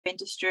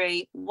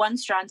industry, one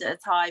strand at a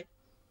time.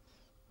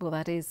 Well,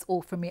 that is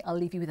all from me. I'll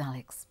leave you with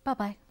Alex.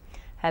 Bye-bye.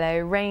 Hello.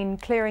 Rain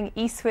clearing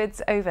eastwards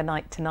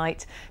overnight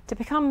tonight to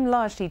become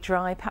largely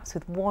dry, perhaps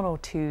with 1 or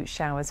 2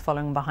 showers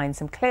following behind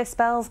some clear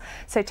spells.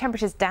 So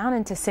temperatures down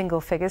into single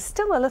figures,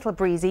 still a little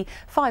breezy,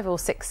 5 or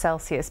 6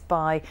 Celsius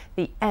by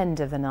the end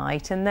of the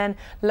night. And then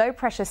low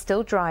pressure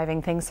still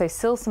driving things, so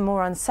still some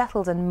more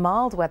unsettled and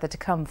mild weather to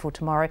come for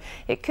tomorrow.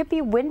 It could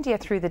be windier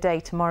through the day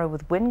tomorrow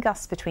with wind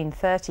gusts between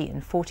 30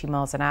 and 40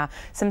 miles an hour.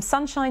 Some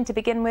sunshine to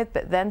begin with,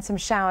 but then some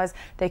showers.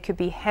 They could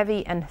be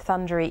heavy and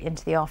thundery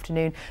into the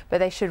afternoon, but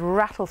they should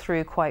rattle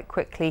through quite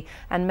quickly,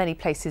 and many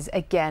places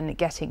again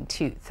getting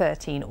to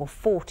 13 or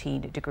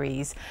 14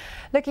 degrees.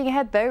 Looking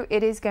ahead though,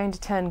 it is going to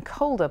turn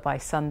colder by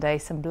Sunday.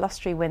 Some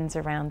blustery winds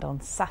around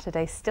on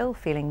Saturday, still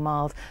feeling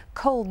mild.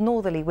 Cold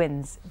northerly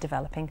winds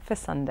developing for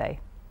Sunday.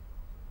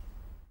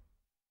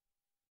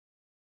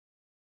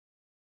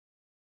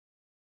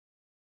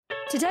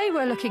 Today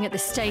we're looking at the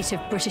state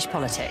of British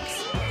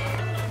politics.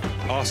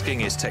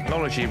 Asking, is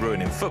technology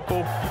ruining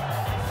football?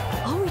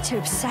 Are we too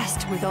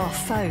obsessed with our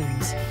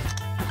phones?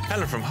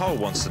 Helen from Hull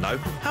wants to know,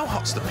 how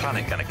hot's the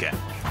planet going to get?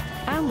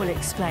 And we'll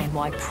explain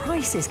why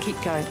prices keep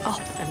going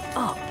up and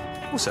up.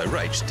 Also,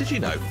 Rach, did you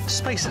know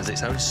space has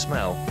its own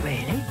smell?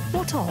 Really?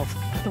 What of?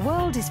 The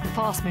world is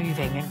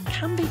fast-moving and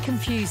can be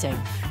confusing.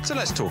 So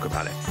let's talk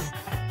about it.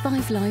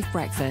 5 Live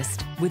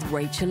Breakfast with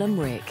Rachel and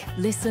Rick.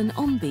 Listen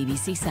on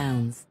BBC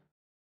Sounds.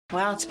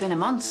 Well, it's been a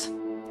month.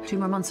 2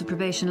 more months of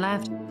probation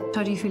left.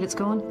 How do you feel it's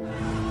going? Do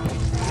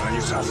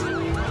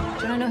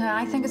you know how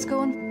I think it's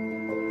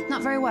going?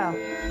 Not very well.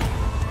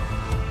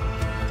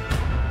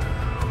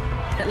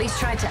 At least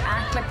tried to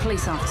act like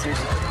police officers.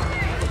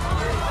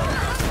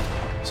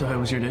 So how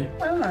was your day?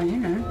 Well, you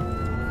know.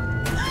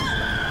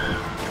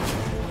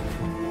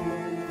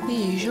 The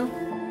usual.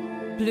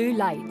 Blue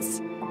Lights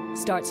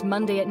starts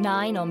Monday at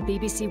 9 on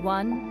BBC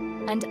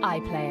One and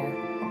iPlayer.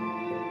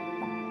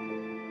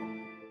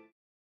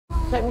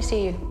 Let me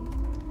see you.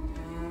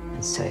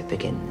 And so it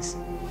begins.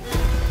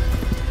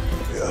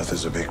 The Earth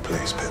is a big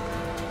place, Pip.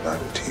 I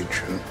will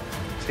teach you.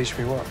 Teach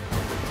me what?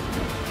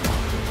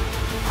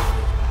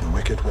 The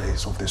wicked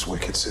ways of this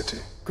wicked city.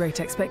 Great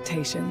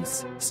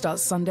Expectations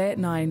starts Sunday at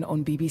 9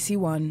 on BBC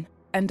One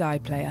and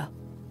iPlayer.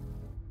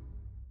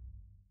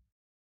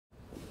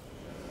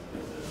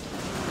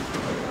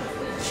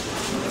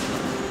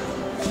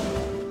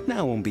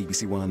 Now on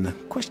BBC One,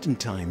 Question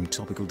Time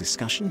topical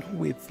discussion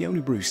with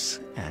Fiona Bruce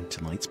and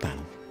tonight's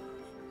panel.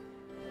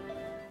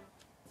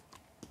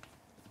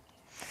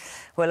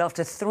 Well,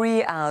 after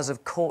 3 hours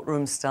of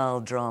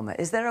courtroom-style drama,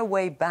 is there a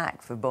way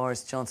back for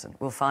Boris Johnson?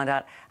 We'll find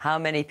out how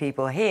many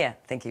people here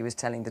think he was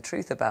telling the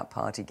truth about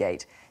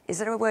Partygate. Is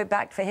there a way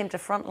back for him to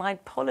frontline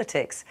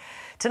politics?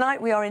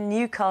 Tonight we are in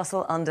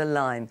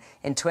Newcastle-under-Lyme.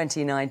 In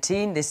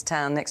 2019, this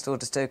town next door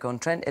to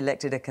Stoke-on-Trent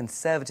elected a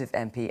Conservative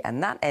MP,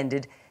 and that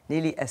ended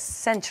nearly a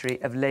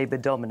century of Labour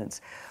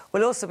dominance.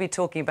 We'll also be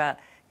talking about,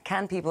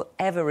 can people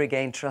ever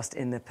regain trust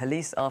in the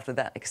police after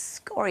that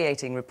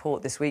excoriating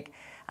report this week?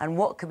 And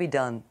what could be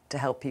done to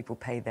help people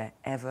pay their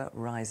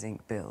ever-rising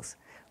bills?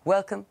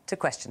 Welcome to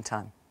Question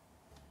Time.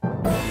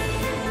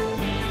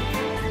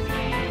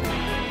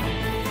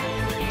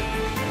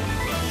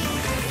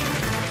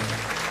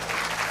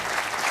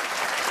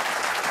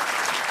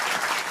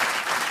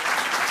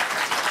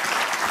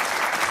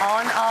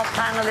 On our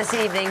panel this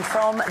evening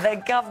from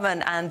the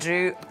government,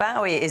 Andrew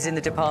Bowie is in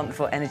the Department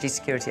for Energy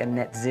Security and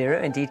Net Zero.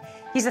 Indeed,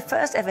 he's the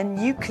first ever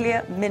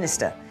nuclear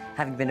minister,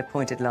 having been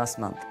appointed last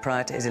month.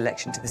 Prior to his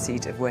election to the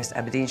seat of West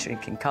Aberdeenshire in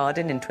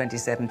Kincardine in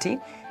 2017,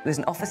 he was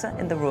an officer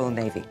in the Royal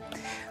Navy.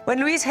 When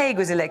Louise Haigh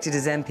was elected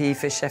as MP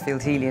for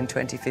Sheffield Heeley in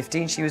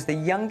 2015, she was the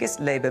youngest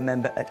Labour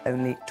member at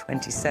only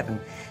 27.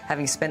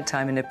 Having spent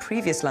time in her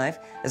previous life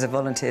as a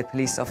volunteer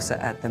police officer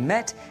at the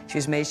Met, she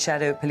was made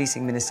Shadow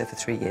Policing Minister for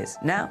 3 years.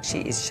 Now she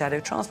is Shadow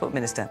Transport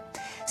Minister.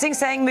 Zing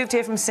Tsjeng moved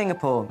here from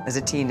Singapore as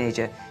a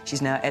teenager.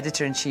 She's now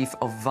Editor-in-Chief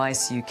of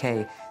Vice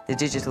UK, the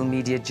digital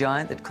media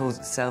giant that calls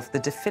itself the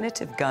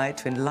definitive guide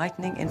to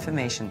enlightening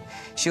information.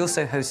 She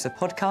also hosts a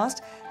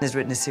podcast and has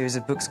written a series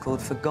of books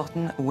called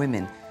Forgotten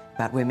Women,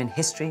 about women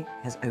history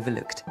has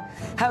overlooked.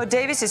 Howard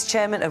Davies is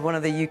chairman of one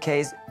of the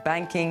UK's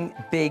banking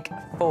Big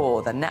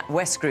Four, the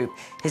NatWest Group.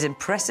 His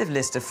impressive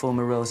list of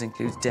former roles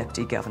includes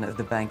Deputy Governor of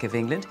the Bank of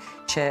England,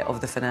 Chair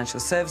of the Financial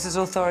Services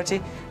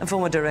Authority, and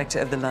former Director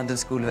of the London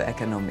School of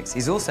Economics.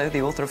 He's also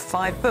the author of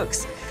 5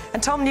 books.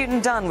 And Tom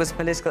Newton-Dunn was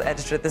political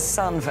editor at The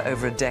Sun for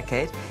over a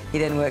decade. He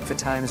then worked for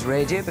Times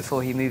Radio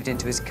before he moved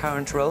into his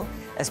current role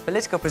as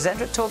political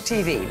presenter at Talk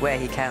TV, where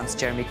he counts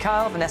Jeremy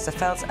Kyle, Vanessa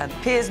Feltz and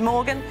Piers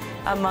Morgan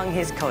among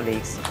his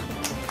colleagues.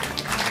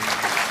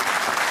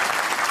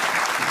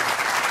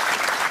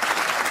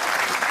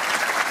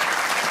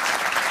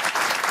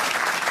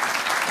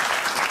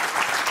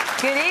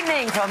 Good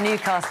evening from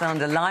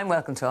Newcastle-under-Lyme.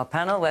 Welcome to our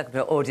panel. Welcome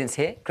to our audience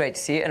here. Great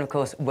to see you. And, of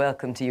course,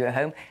 welcome to you at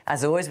home.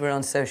 As always, we're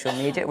on social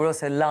media. We're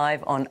also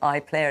live on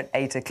iPlayer at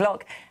 8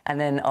 o'clock and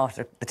then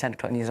after the 10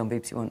 o'clock news on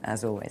BBC One,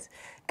 as always.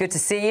 Good to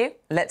see you.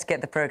 Let's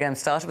get the programme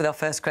started with our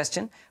first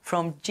question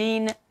from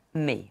Jean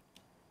Mee.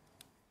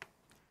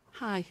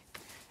 Hi.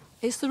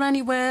 Is there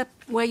any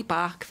way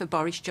back for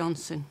Boris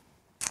Johnson?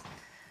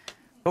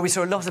 Well, we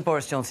saw a lot of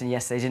Boris Johnson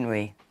yesterday, didn't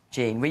we?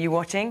 Jean, were you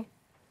watching?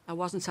 I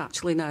wasn't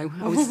actually, no.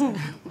 I was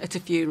at a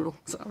funeral,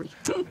 sorry.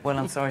 Well,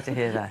 I'm sorry to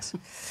hear that.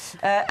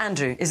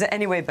 Andrew, is there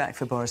any way back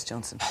for Boris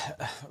Johnson?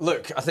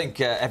 Look, I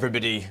think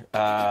everybody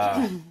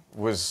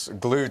was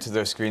glued to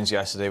their screens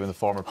yesterday when the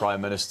former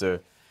Prime Minister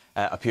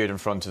appeared in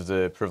front of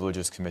the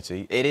Privileges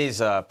Committee. It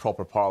is a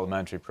proper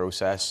parliamentary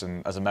process,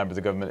 and as a member of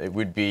the government, it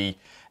would be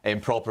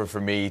improper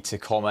for me to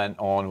comment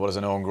on what is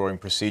an ongoing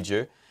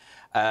procedure.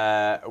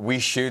 We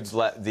should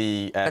let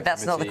the But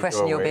that's not the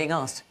question you're being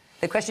asked.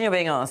 The question you're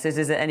being asked is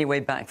there any way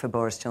back for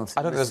Boris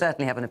Johnson? You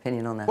certainly have an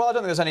opinion on that. Well, I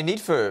don't think there's any need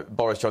for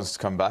Boris Johnson to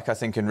come back. I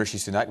think in Rishi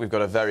Sunak we've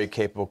got a very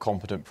capable,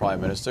 competent Prime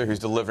Minister who's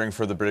delivering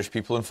for the British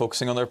people and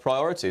focusing on their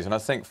priorities. And I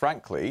think,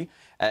 frankly,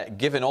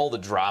 given all the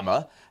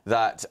drama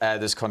that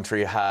this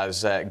country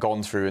has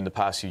gone through in the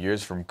past few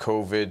years, from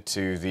COVID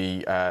to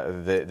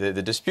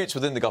the disputes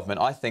within the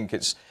government, I think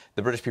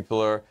the British people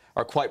are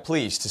quite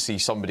pleased to see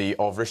somebody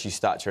of Rishi's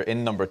stature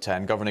in number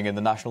 10 governing in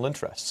the national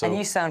interest. So, and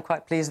you sound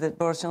quite pleased that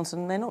Boris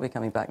Johnson may not be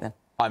coming back then?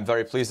 I'm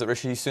very pleased that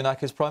Rishi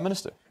Sunak is Prime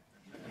Minister.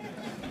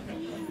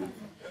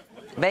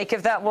 Make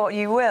of that what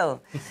you will.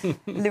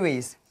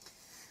 Louise?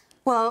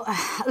 Well,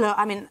 look,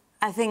 I mean,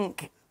 I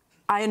think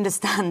I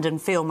understand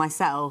and feel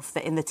myself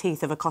that in the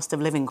teeth of a cost of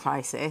living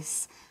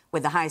crisis,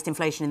 with the highest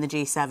inflation in the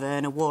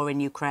G7, a war in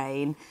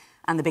Ukraine,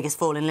 and the biggest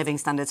fall in living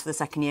standards for the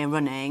second year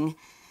running,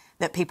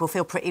 that people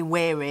feel pretty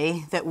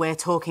weary that we're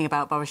talking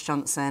about Boris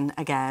Johnson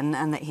again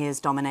and that he is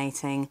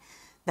dominating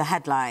the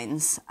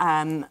headlines.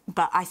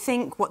 But I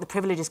think what the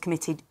Privileges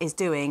Committee is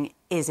doing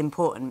is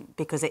important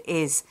because it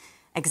is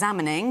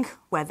examining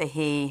whether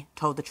he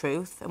told the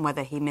truth and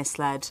whether he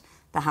misled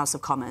the House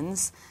of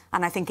Commons.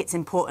 And I think it's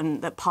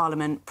important that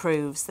Parliament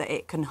proves that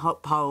it can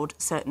uphold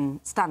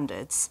certain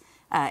standards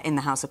in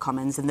the House of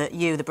Commons, and that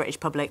you, the British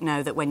public,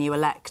 know that when you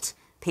elect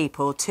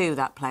people to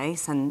that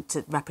place and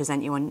to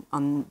represent you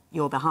on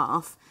your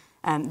behalf,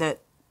 that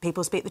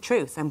people speak the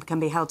truth and can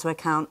be held to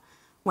account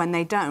when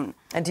they don't.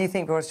 And do you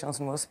think Boris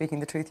Johnson was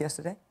speaking the truth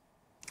yesterday?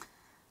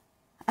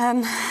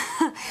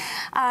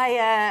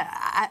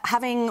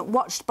 Having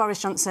watched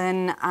Boris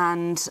Johnson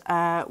and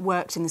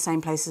worked in the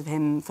same place as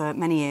him for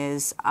many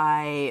years,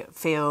 I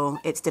feel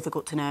it's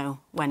difficult to know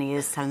when he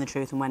is telling the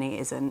truth and when he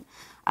isn't.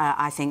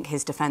 I think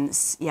his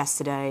defence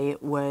yesterday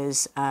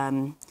was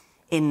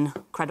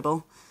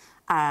incredible.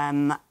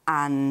 And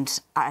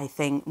I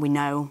think we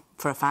know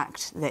for a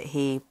fact that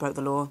he broke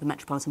the law. The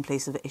Metropolitan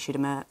Police have issued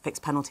him a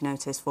fixed penalty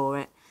notice for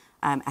it.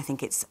 I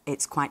think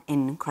it's quite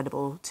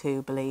incredible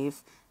to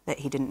believe that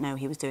he didn't know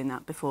he was doing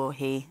that before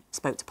he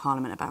spoke to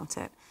Parliament about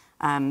it.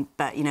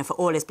 But, you know, for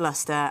all his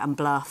bluster and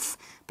bluff,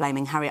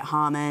 blaming Harriet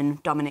Harman,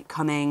 Dominic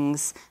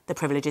Cummings, the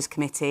Privileges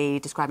Committee,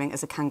 describing it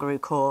as a kangaroo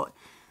court,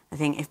 I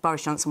think if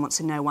Boris Johnson wants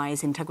to know why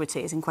his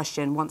integrity is in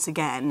question once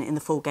again in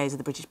the full gaze of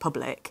the British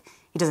public,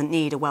 he doesn't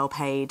need a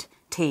well-paid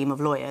team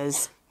of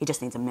lawyers, he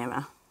just needs a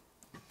mirror.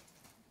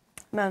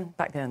 Man,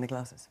 back there in the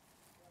glasses.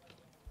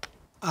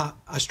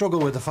 I struggle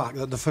with the fact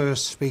that the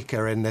first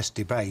speaker in this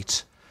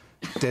debate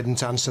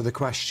didn't answer the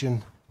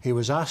question he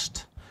was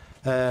asked.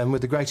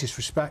 With the greatest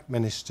respect,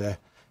 Minister,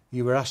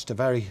 you were asked a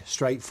very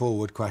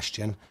straightforward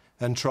question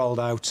and trolled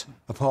out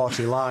a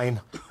party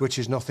line, which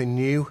is nothing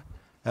new.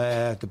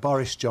 The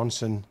Boris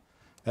Johnson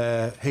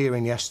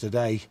hearing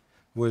yesterday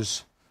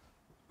was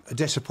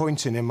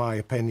disappointing, in my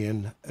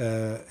opinion,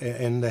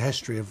 in the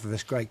history of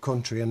this great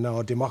country and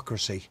our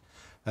democracy.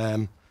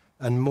 And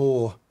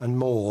more,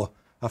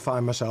 I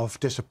find myself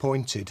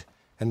disappointed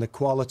in the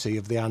quality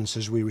of the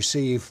answers we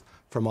receive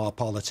from our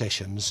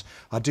politicians.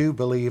 I do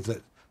believe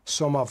that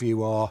some of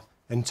you are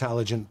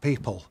intelligent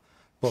people,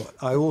 but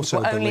I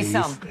also believe... Only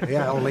some.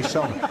 Yeah, only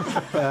some.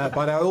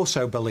 But I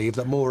also believe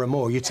that more and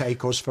more you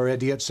take us for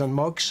idiots and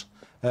mugs.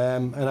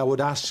 And I would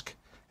ask,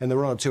 in the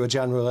run-up to a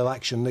general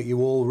election, that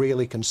you all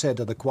really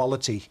consider the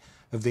quality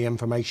of the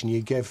information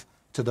you give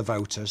to the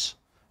voters.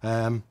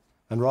 And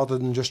rather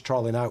than just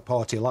trolling out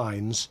party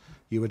lines,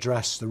 you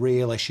address the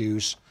real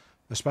issues,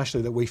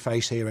 especially that we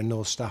face here in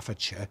North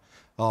Staffordshire,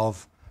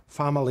 of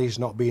families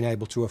not being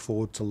able to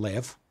afford to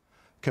live,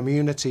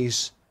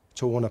 communities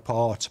torn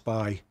apart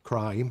by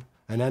crime,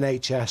 an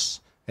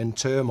NHS in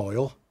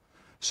turmoil.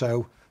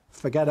 So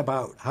forget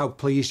about how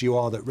pleased you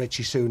are that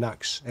Rishi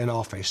Sunak's in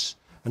office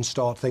and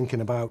start thinking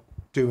about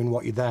doing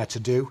what you're there to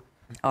do.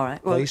 All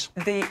right. Please.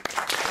 Well, the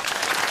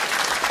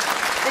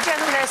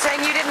gentleman there saying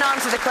you didn't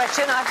answer the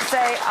question, I have to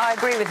say I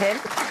agree with him.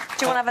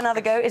 Do you want to have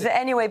another go? Is there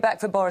any way back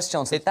for Boris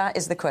Johnson? That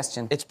is the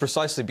question. It's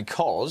precisely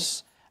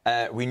because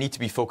we need to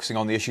be focusing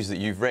on the issues that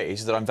you've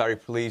raised that I'm very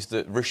pleased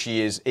that Rishi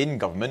is in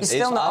government.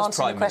 You're still not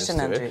answering the question,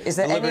 Andrew. Is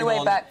there any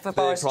way back for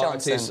Boris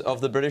Johnson? Of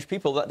the British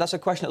people. That's a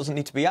question that doesn't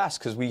need to be asked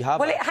because we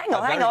have. Well, hang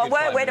on.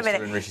 Wait a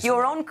minute.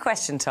 You're on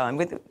Question Time.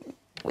 With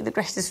the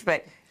greatest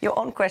respect, you're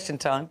on Question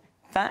Time.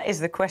 That is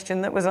the question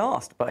that was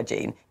asked by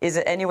Jean. Is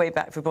there any way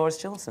back for Boris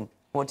Johnson?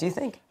 What do you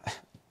think?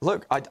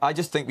 Look, I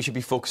just think we should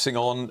be focusing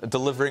on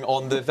delivering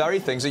on the very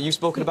things that you've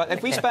spoken about.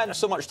 If we spend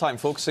so much time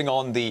focusing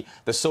on the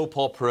soap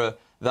opera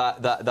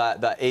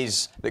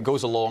that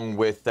goes along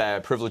with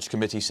privileged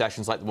committee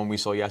sessions like the one we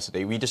saw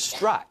yesterday, we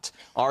distract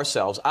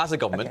ourselves as a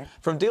government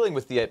from dealing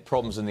with the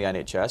problems in the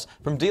NHS,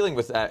 from dealing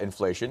with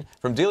inflation,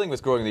 from dealing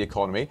with growing the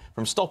economy,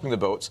 from stopping the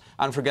boats,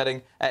 and for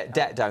getting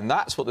debt down.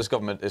 That's what this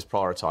government is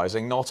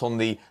prioritising, not on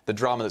the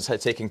drama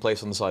that's taking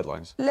place on the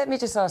sidelines. Let me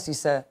just ask you,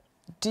 sir,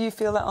 do you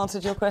feel that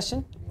answered your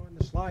question?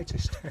 The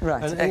slightest.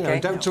 Right, and, you know,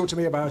 don't talk to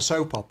me about a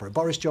soap opera.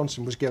 Boris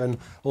Johnson was given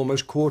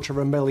almost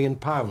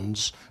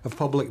 £250,000 of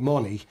public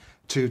money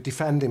to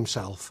defend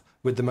himself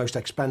with the most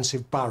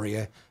expensive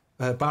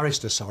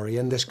barrister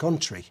in this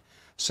country.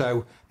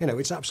 So, you know,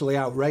 it's absolutely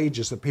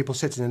outrageous that people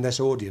sitting in this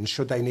audience,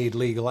 should they need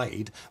legal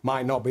aid,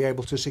 might not be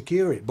able to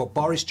secure it. But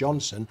Boris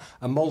Johnson,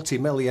 a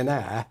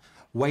multi-millionaire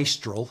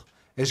wastrel,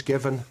 is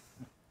given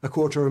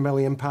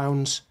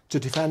 £250,000 to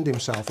defend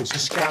himself. It's a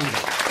scandal.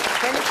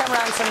 Can you come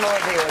round some more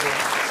of the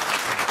audience?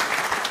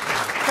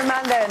 The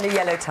man there in the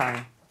yellow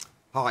tie.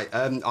 Hi,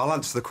 I'll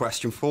answer the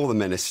question for the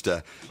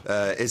Minister.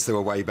 Is there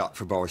a way back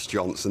for Boris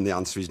Johnson? The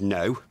answer is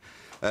no.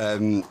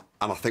 And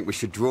I think we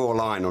should draw a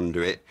line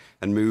under it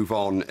and move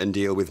on and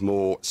deal with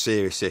more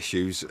serious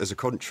issues as a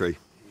country.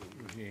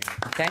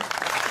 OK.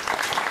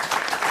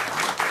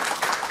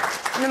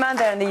 And the man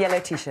there in the yellow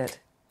T-shirt.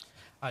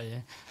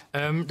 Hi,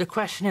 the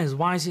question is,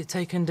 why has it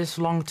taken this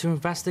long to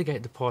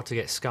investigate the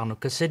Portgate scandal,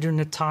 considering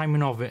the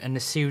timing of it and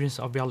the seriousness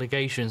of the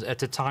allegations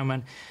at a time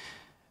when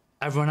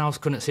everyone else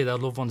couldn't see their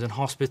loved ones in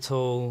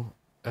hospital,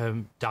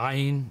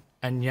 dying,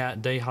 and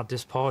yet they had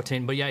this part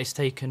in. But yeah, it's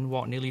taken,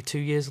 what, nearly 2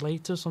 years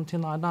later,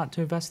 something like that,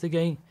 to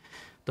investigate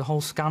the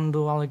whole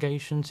scandal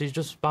allegations. It's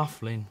just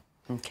baffling.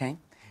 OK.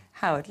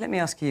 Howard, let me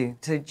ask you,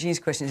 so Jean's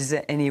question is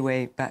there any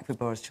way back for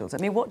Boris Johnson?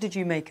 I mean, what did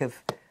you make of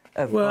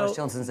Boris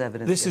Johnson's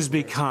evidence? This has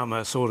become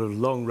a sort of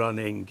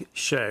long-running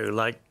show,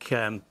 like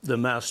the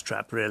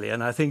Mousetrap, really.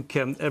 And I think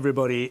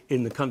everybody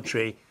in the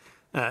country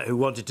who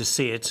wanted to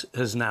see it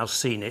has now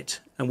seen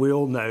it. And we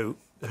all know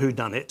who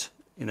done it.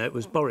 You know, it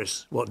was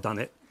Boris what done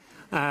it.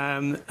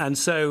 And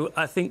so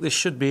I think this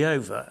should be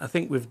over. I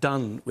think we've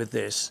done with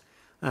this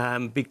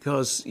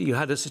because you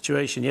had a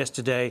situation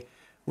yesterday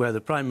where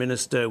the Prime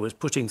Minister was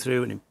putting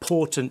through an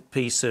important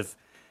piece of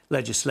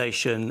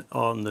legislation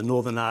on the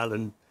Northern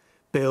Ireland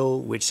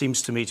bill, which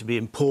seems to me to be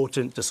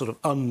important to sort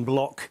of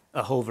unblock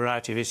a whole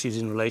variety of issues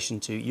in relation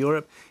to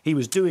Europe. He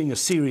was doing a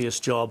serious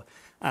job,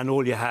 and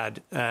all you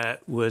had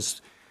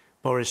was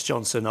Boris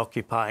Johnson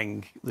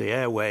occupying the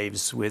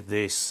airwaves with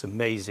this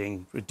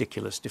amazing,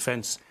 ridiculous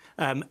defence,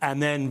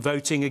 and then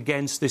voting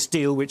against this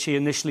deal which he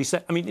initially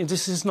said. I mean,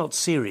 this is not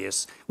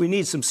serious. We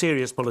need some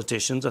serious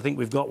politicians. I think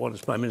we've got one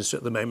as Prime Minister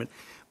at the moment.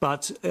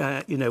 But,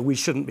 you know, we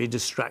shouldn't be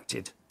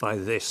distracted by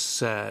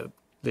this.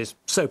 This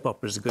soap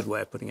opera is a good way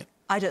of putting it.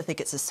 I don't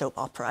think it's a soap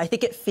opera. I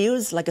think it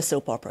feels like a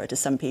soap opera to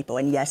some people.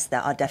 And yes,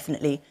 there are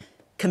definitely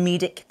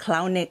comedic,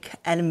 clownic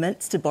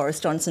elements to Boris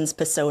Johnson's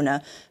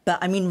persona. But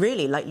I mean,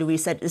 really, like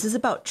Louise said, this is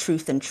about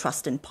truth and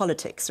trust in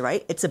politics,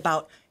 right? It's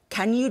about,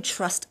 can you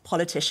trust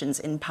politicians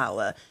in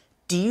power?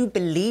 Do you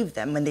believe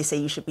them when they say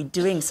you should be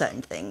doing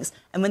certain things?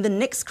 And when the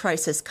next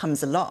crisis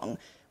comes along,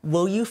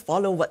 will you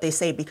follow what they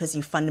say because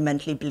you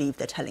fundamentally believe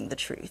they're telling the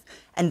truth?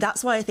 And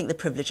that's why I think the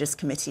Privileges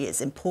Committee is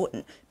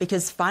important,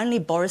 because finally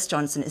Boris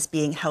Johnson is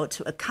being held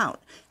to account.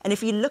 And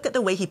if you look at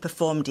the way he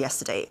performed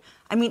yesterday,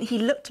 I mean, he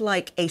looked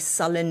like a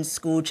sullen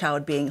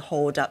schoolchild being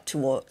hauled up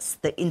towards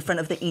in front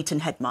of the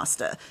Eton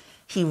headmaster.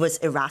 He was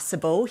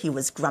irascible, he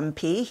was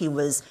grumpy, he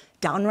was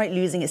downright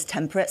losing his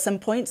temper at some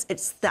points.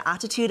 It's the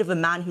attitude of a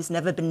man who's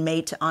never been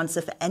made to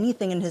answer for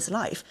anything in his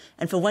life.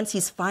 And for once,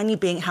 he's finally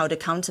being held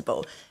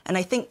accountable. And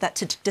I think that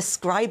to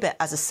describe it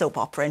as a soap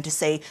opera and to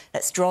say,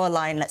 let's draw a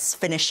line, let's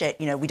finish it,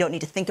 you know, we don't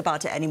need to think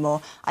about it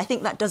anymore, I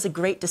think that does a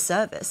great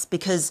disservice,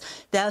 because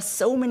there are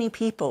so many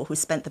people who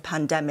spent the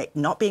pandemic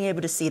not being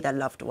able to see their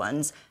loved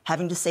ones,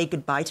 having to say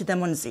goodbye to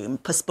them on Zoom,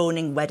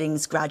 postponing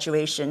weddings,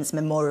 graduations,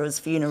 memorials,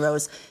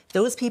 funerals.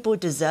 Those people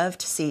deserve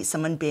to see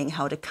someone being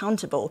held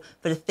accountable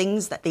for the things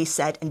that they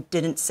said and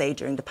didn't say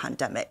during the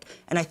pandemic.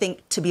 And I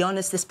think, to be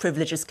honest, this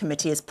Privileges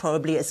Committee is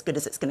probably as good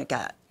as it's going to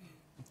get.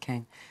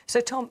 OK.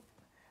 So, Tom,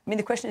 I mean,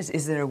 the question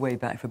is there a way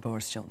back for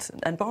Boris Johnson?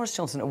 And Boris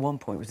Johnson at one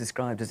point was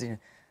described as, you know,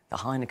 the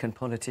Heineken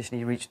politician.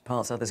 He reached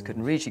parts others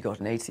couldn't reach. He got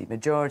an 80-seat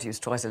majority. He was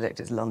twice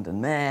elected as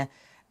London mayor.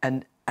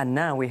 And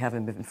now we have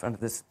him in front of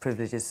this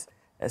Privileges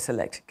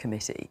Select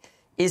Committee.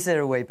 Is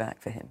there a way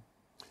back for him?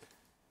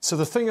 So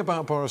the thing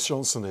about Boris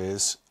Johnson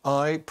is,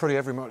 pretty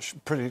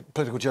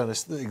political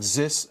journalists that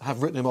exist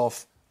have written him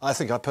off. I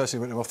think I've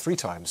personally written him off 3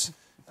 times.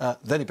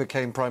 Then he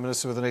became Prime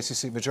Minister with an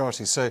 80-seat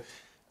majority. So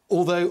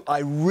although I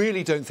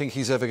really don't think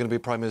he's ever going to be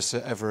Prime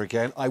Minister ever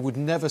again, I would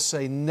never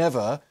say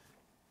never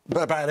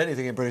about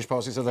anything in British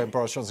politics other than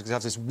Boris Johnson, because he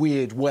has this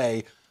weird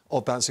way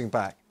of bouncing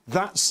back.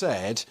 That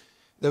said,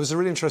 there was a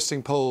really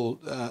interesting poll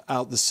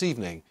out this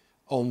evening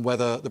on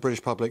whether the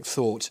British public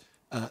thought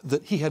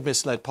that he had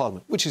misled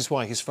Parliament, which is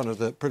why he's in front of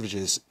the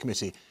Privileges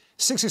Committee.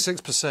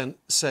 66%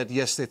 said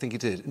yes, they think he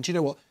did. And do you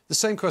know what? The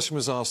same question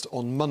was asked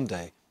on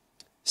Monday.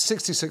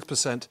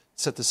 66%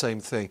 said the same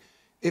thing.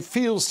 It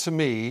feels to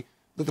me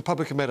that the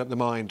public have made up their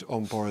mind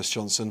on Boris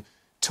Johnson.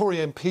 Tory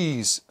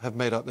MPs have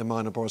made up their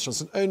mind on Boris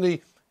Johnson.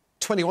 Only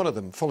 21 of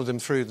them followed him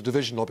through the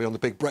division lobby on the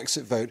big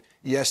Brexit vote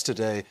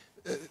yesterday.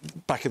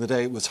 Back in the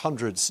day, it was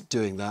hundreds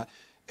doing that.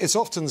 It's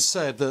often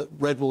said that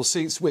red wall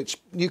seats, which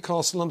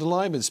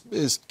Newcastle-under-Lyme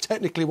is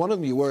technically one of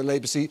them. You were a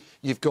Labour seat,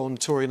 you've gone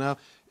Tory now.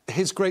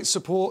 His great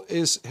support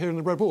is here in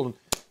the red wall. And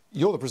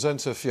you're the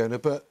presenter, Fiona,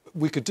 but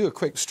we could do a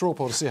quick straw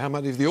poll to see how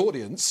many of the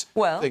audience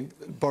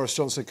think Boris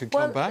Johnson could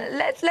come back.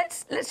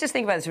 Let's just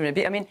think about this for a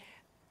minute. I mean,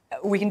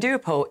 we can do a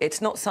poll. It's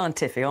not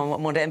scientific. I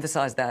want to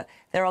emphasise that.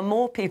 There are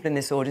more people in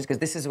this audience, because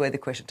this is the way the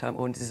question time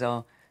audiences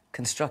are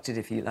constructed,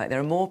 if you like. There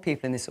are more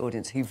people in this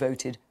audience who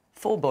voted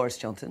for Boris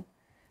Johnson,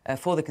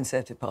 for the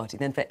Conservative Party,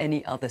 than for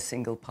any other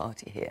single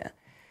party here.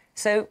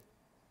 So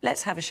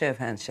let's have a show of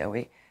hands, shall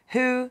we?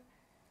 Who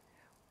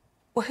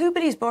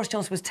believes Boris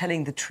Johnson was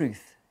telling the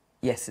truth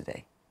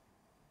yesterday?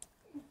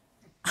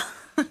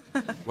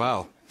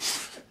 Wow.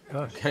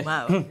 OK.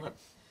 Wow.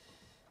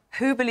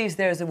 Who believes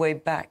there is a way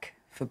back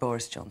for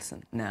Boris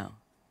Johnson now?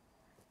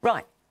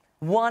 Right,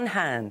 one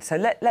hand. So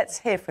let's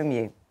hear from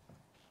you.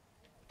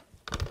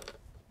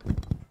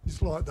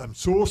 It's like them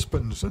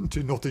saucepans, isn't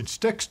he? Nothing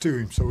sticks to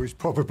him, so he's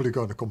probably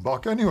going to come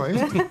back anyway.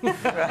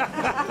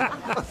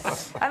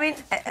 I mean,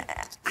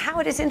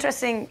 Howard, it's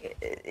interesting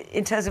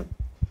in terms of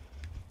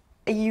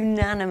a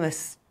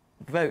unanimous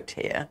vote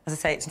here. As I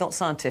say, it's not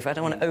scientific. I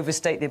don't want to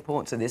overstate the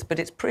importance of this, but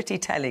it's pretty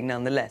telling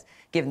nonetheless,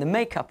 given the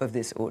makeup of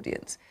this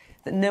audience,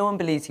 that no one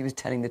believes he was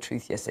telling the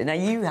truth yesterday. Now,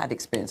 you had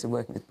experience of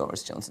working with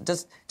Boris Johnson.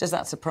 Does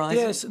that surprise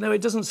you? Yes, no,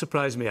 it doesn't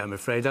surprise me, I'm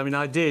afraid. I mean,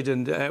 I did,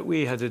 and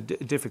we had a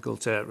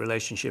difficult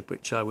relationship,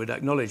 which I would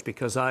acknowledge,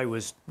 because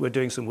we're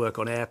doing some work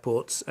on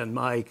airports, and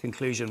my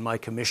conclusion, my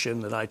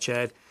commission that I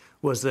chaired,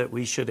 was that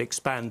we should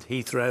expand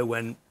Heathrow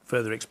when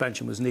further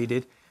expansion was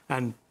needed.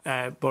 And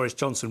Boris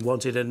Johnson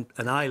wanted an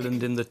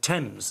island in the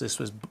Thames. This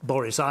was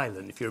Boris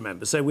Island, if you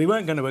remember. So we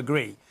weren't going to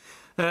agree.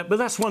 But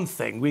that's one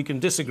thing. We can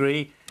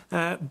disagree.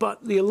 But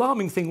the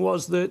alarming thing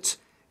was that,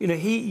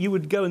 you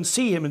would go and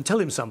see him and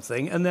tell him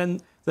something, and then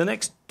the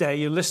next day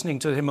you're listening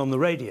to him on the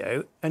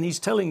radio, and he's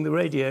telling the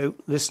radio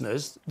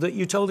listeners that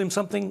you told him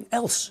something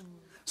else,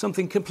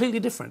 something completely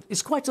different.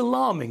 It's quite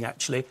alarming,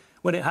 actually,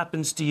 when it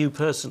happens to you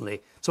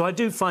personally. So I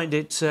do find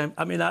it...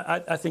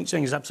 I think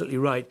Tsjeng is absolutely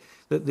right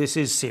that this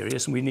is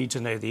serious and we need to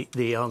know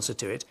the answer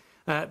to it,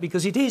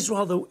 because it is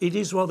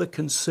rather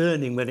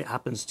concerning when it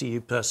happens to you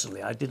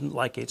personally. I didn't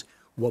like it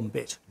one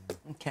bit.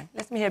 OK,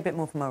 let me hear a bit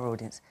more from our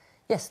audience.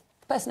 Yes,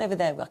 the person over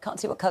there, I can't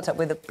see what colour's up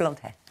with the blonde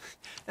hair.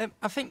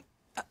 I think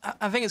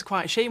it's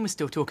quite a shame we're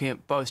still talking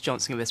about Boris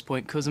Johnson at this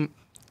point,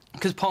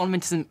 because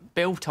Parliament isn't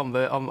built on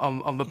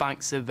the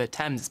banks of the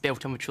Thames, it's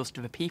built on the trust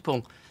of the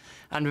people.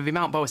 And with the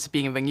amount Boris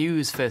being in the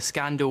news for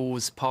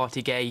scandals,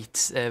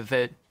 Partygate,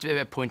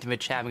 the appointing the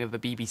chairman of the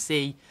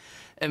BBC,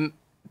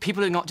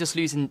 people are not just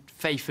losing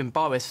faith in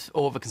Boris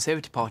or the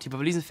Conservative Party, but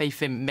they're losing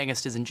faith in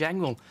ministers in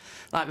general.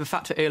 Like the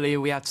fact that earlier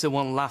we had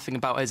someone laughing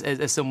about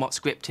a somewhat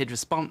scripted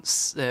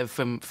response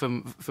from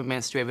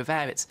Minister over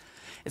there. It's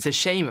a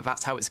shame that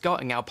that's how it's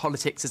gotten now.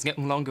 Politics is no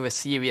longer a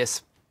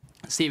serious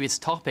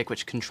topic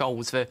which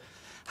controls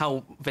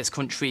how this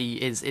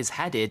country is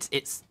headed.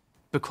 It's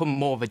become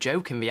more of a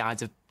joke in the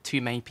eyes of too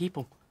many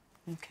people.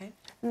 OK.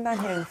 Man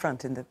here in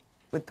front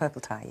with purple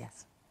tie,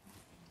 yes.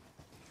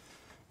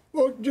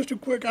 Well, just a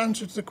quick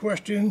answer to the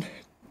question,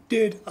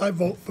 did I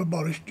vote for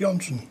Boris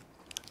Johnson?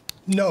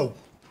 No.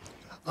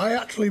 I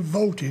actually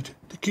voted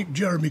to keep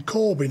Jeremy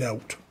Corbyn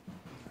out.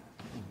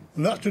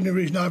 And that's the only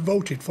reason I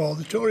voted for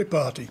the Tory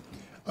party.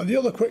 And the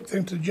other quick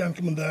thing to the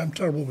gentleman there, I'm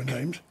terrible with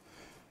names.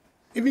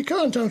 If you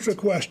can't answer a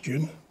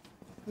question,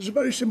 there's a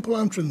very simple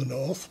answer in the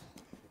North.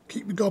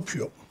 Keep your gob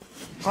shut.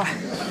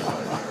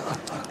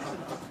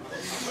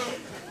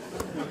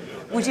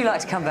 Would you like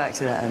to come back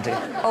to that, Andrew?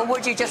 Or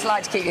would you just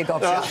like to keep your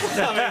gob shut?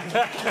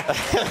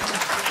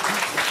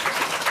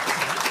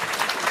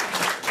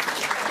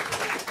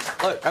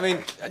 Look, I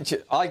mean,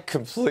 I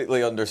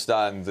completely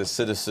understand the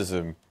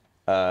cynicism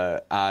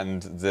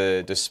and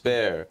the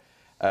despair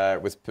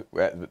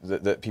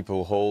that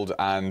people hold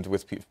and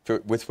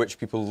with which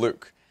people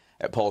look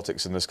at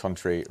politics in this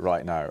country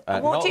right now.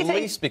 Not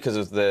least because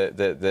of the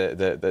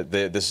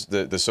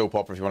soap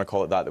opera, if you want to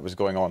call it that was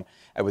going on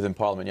within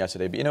Parliament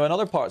yesterday. But, in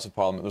other parts of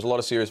Parliament, there was a lot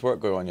of serious work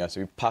going on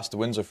yesterday. We passed the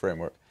Windsor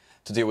Framework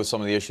to deal with some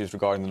of the issues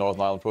regarding the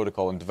Northern Ireland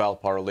Protocol and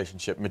develop our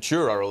relationship,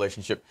 mature our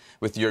relationship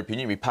with the European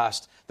Union. We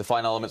passed the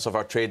final elements of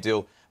our trade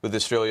deal with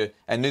Australia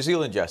and New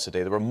Zealand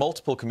yesterday. There were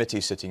multiple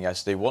committees sitting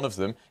yesterday. One of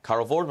them,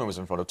 Carol Vorderman, was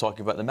in front of,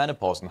 talking about the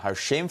menopause and how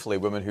shamefully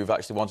women who've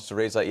actually wanted to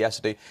raise that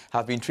yesterday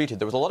have been treated.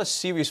 There was a lot of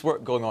serious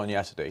work going on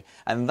yesterday,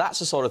 and that's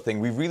the sort of thing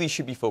we really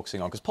should be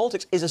focusing on, because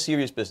politics is a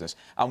serious business,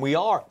 and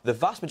the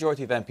vast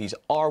majority of MPs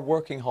are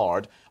working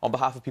hard on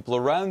behalf of people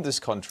around this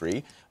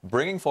country,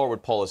 bringing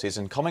forward policies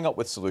and coming up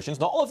with solutions.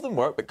 Not all of them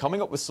work, but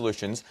coming up with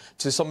solutions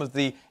to some of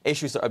the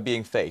issues that are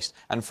being faced.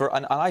 And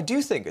I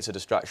do think it's a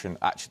distraction,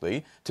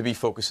 actually, to be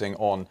focusing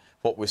on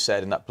what was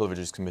said in that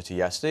Privileges Committee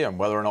yesterday and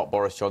whether or not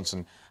Boris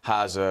Johnson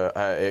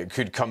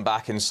could come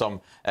back in some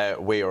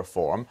way or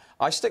form.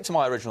 I stick to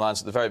my original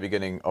answer at the very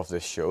beginning of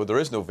this show. There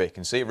is no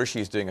vacancy.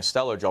 Rishi is doing a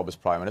stellar job as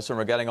Prime Minister, and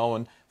we're getting on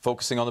and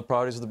focusing on the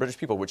priorities of the British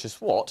people, which is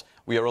what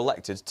we are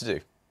elected to do.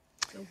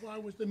 So why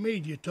was the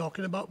media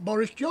talking about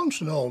Boris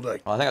Johnson all day?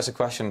 Well, I think that's a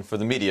question for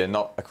the media,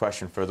 not a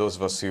question for those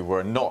of us who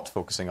were not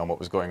focusing on what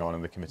was going on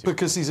in the committee.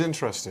 Because he's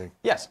interesting.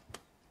 Yes,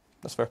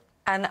 that's fair.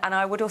 And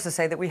I would also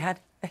say that we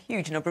had a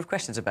huge number of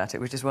questions about it,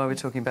 which is why we're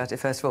talking about it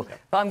first of all.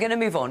 But I'm going to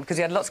move on, because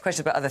we had lots of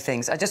questions about other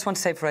things. I just want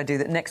to say before I do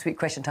that next week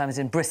Question Time is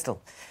in Bristol.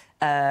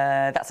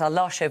 That's our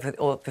last show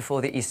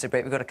before the Easter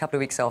break. We've got a couple of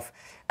weeks off,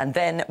 and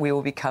then we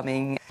will be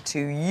coming to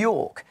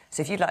York.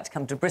 So if you'd like to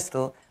come to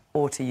Bristol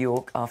or to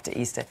York after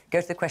Easter,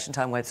 go to the Question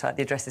Time website.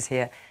 The address is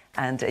here,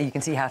 and you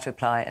can see how to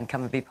apply and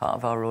come and be part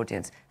of our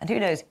audience. And who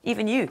knows,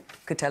 even you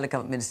could tell a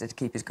government minister to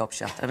keep his gob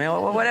shut. I mean,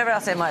 whatever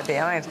else it might be.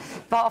 I mean,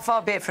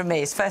 far be it from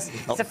me. It's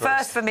a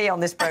first for me on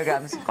this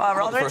programme. It's quite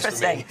rather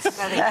interesting.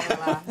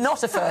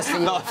 Not a first for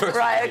you.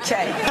 Right,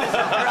 OK.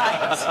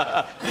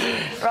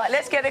 Right,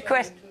 let's get a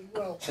question.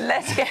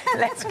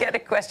 Let's get a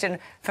question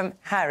from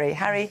Harry.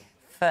 Harry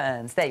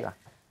Ferns. There you are.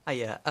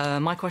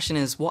 My question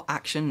is, what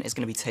action is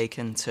going to be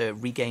taken to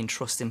regain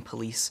trust in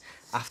police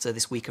after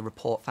this week a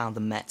report found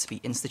the Met to be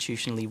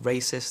institutionally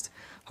racist,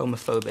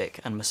 homophobic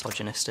and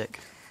misogynistic?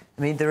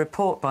 I mean, the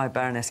report by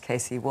Baroness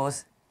Casey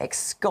was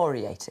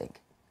excoriating,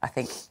 I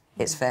think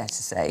it's fair to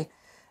say.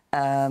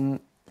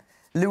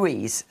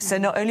 Louise, so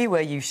not only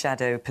were you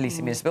shadow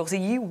policing minister, but also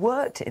you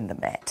worked in the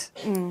Met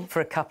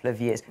for a couple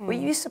of years. Were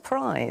you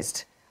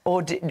surprised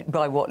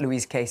by what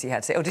Louise Casey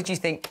had to say? Or did you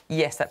think,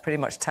 yes, that pretty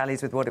much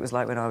tallies with what it was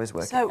like when I was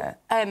working there?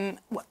 I mean,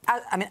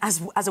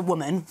 as a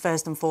woman,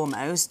 first and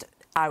foremost,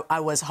 I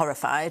was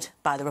horrified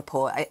by the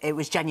report. It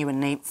was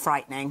genuinely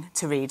frightening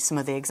to read some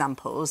of the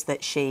examples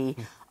that she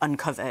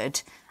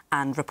uncovered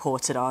and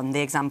reported on,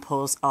 the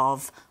examples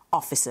of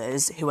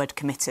officers who had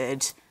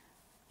committed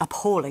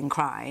appalling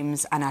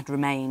crimes and had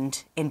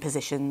remained in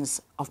positions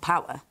of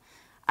power.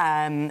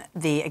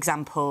 The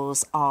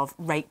examples of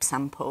rape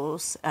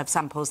samples, of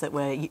samples that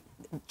were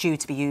due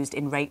to be used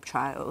in rape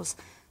trials,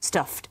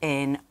 stuffed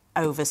in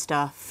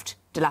overstuffed,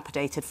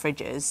 dilapidated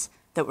fridges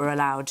that were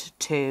allowed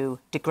to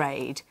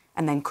degrade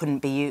and then couldn't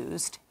be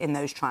used in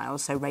those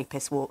trials, so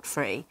rapists walked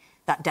free.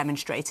 That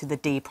demonstrated the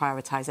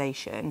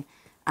deprioritisation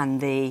and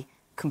the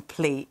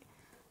complete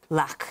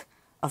lack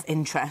of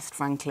interest,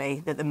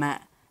 frankly, that the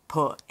Met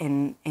put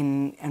in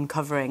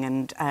uncovering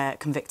and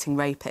convicting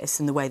rapists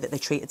and the way that they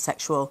treated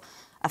sexual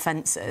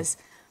offences.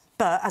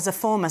 But as a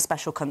former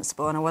special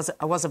constable, and I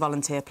was a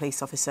volunteer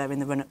police officer in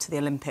the run-up to the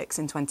Olympics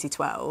in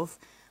 2012...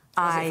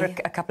 Was it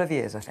for a couple of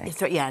years, I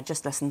think? Yeah,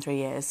 just less than 3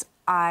 years.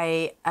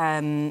 I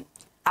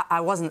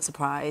wasn't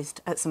surprised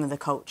at some of the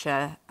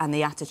culture and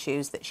the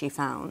attitudes that she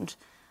found.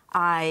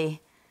 I,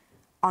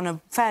 on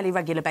a fairly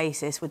regular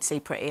basis, would see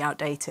pretty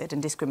outdated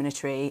and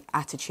discriminatory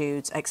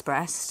attitudes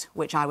expressed,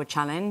 which I would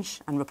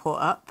challenge and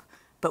report up,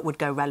 but would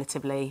go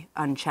relatively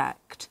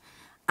unchecked.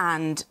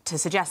 And to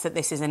suggest that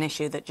this is an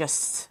issue that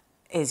just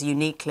is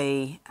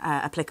uniquely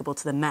applicable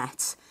to the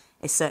Met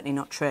is certainly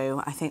not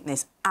true. I think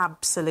this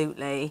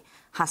absolutely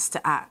has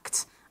to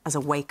act as a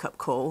wake-up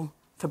call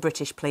for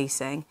British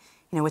policing.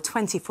 You know, we're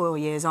 24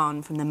 years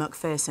on from the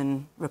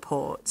Macpherson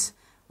report,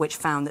 which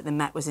found that the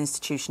Met was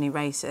institutionally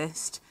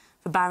racist.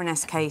 For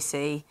Baroness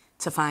Casey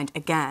to find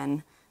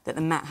again that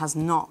the Met has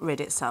not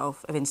rid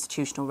itself of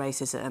institutional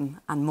racism,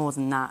 and more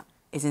than that,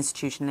 is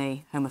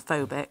institutionally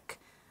homophobic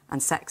and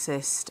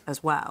sexist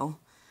as well,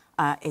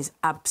 is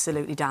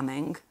absolutely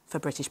damning for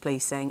British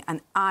policing.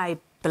 And I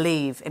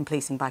believe in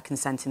policing by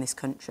consent in this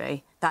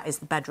country. That is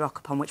the bedrock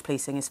upon which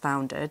policing is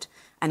founded.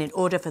 And in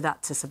order for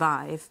that to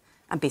survive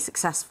and be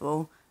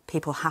successful,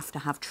 people have to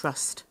have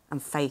trust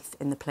and faith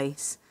in the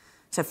police.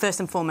 So first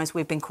and foremost,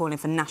 we've been calling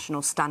for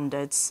national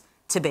standards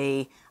to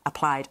be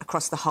applied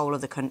across the whole of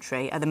the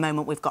country. At the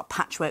moment, we've got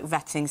patchwork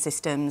vetting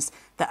systems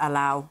that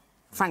allow,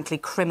 frankly,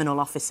 criminal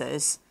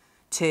officers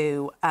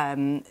to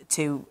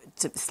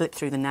slip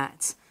through the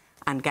net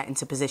and get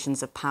into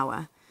positions of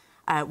power.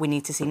 We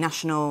need to see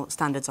national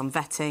standards on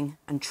vetting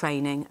and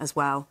training as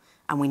well,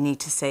 and we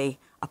need to see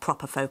a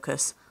proper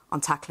focus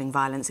on tackling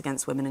violence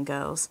against women and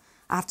girls.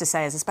 I have to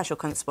say, as a special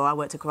constable, I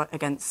worked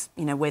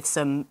with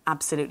some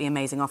absolutely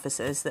amazing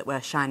officers that were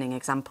shining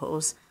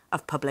examples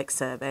of public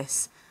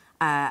service,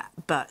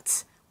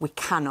 but we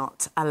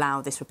cannot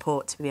allow this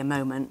report to be a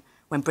moment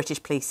when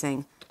British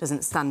policing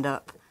doesn't stand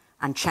up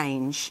and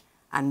change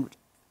and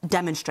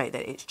demonstrate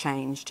that it's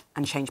changed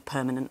and changed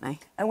permanently.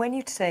 And when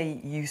you say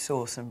you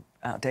saw some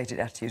outdated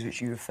attitudes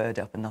which you referred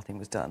up and nothing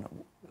was done,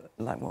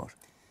 like what?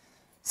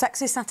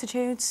 Sexist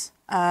attitudes.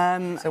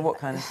 So what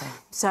kind of thing?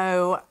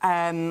 So,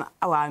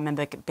 I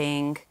remember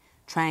being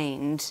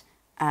trained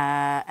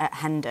at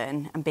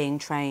Hendon and being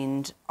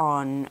trained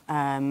on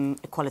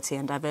equality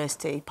and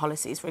diversity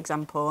policies, for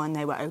example, and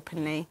they were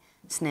openly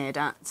sneered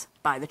at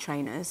by the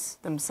trainers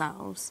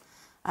themselves.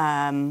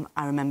 I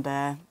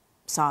remember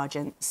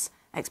sergeants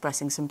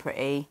expressing some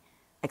pretty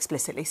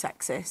explicitly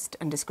sexist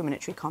and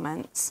discriminatory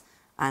comments,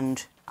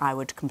 and I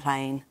would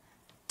complain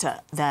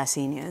to their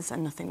seniors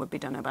and nothing would be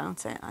done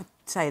about it. I'd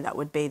say that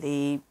would be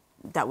the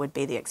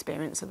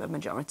experience of a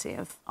majority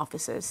of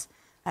officers,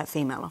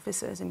 female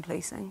officers in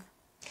policing.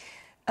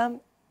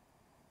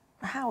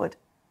 Howard,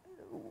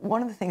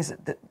 one of the things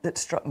that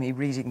struck me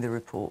reading the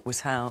report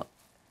was how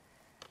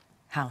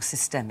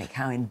systemic,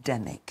 how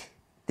endemic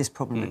this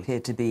problem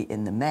appeared to be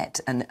in the Met,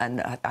 and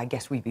I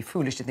guess we'd be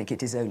foolish to think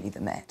it is only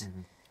the Met.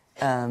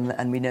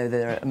 And we know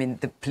there are, I mean,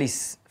 the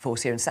police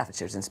force here in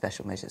Staffordshire is in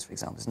special measures, for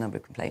example. There's a number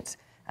of complaints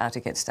out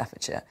against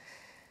Staffordshire.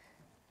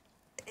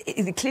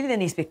 Clearly there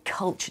needs to be a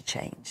culture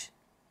change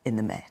in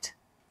the Met,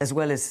 as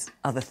well as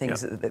other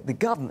things that the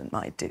government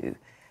might do.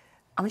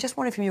 I'm just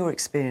wondering, from your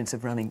experience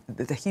of running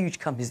the huge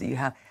companies that you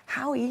have,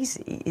 how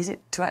easy is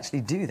it to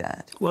actually do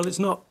that? Well, it's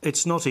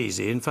not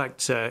easy. In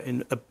fact,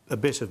 in a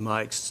bit of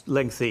my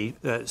lengthy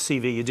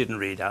CV you didn't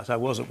read out, I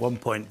was at one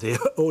point the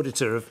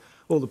auditor of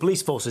all the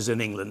police forces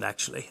in England,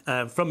 actually,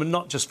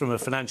 not just from a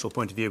financial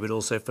point of view, but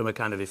also from a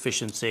kind of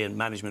efficiency and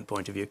management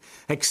point of view,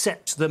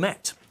 except the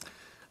Met.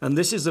 And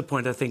this is the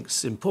point I think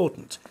is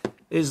important,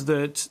 is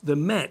that the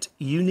Met,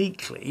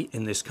 uniquely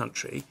in this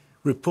country,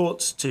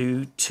 reports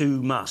to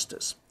two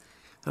masters.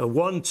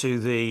 One to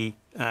the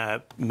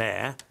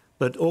mayor,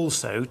 but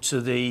also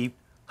to the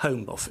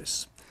Home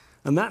Office.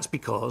 And that's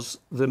because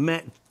the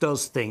Met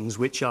does things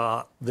which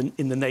are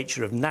in the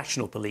nature of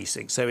national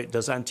policing. So it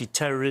does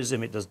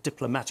anti-terrorism, it does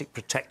diplomatic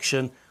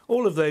protection,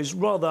 all of those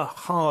rather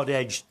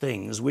hard-edged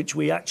things which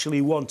we actually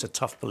want a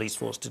tough police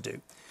force to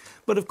do.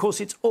 But of course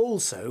it's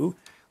also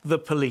the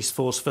police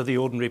force for the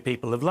ordinary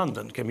people of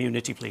London,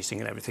 community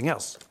policing and everything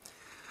else.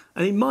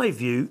 And in my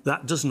view,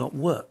 that does not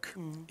work.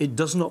 It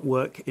does not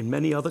work in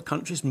many other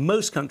countries.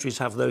 Most countries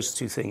have those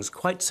two things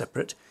quite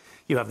separate.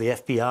 You have the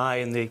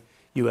FBI in the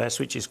US,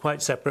 which is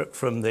quite separate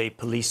from the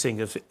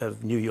policing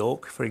of New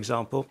York, for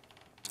example.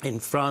 In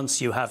France,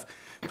 you have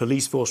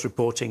police force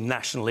reporting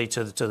nationally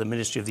to the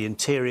Ministry of the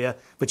Interior,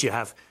 but you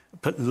have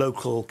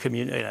local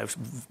community,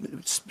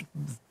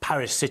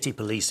 Paris City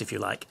Police, if you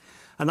like.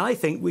 And I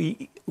think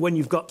when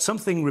you've got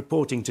something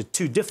reporting to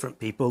two different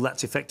people,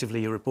 that's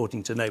effectively you're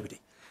reporting to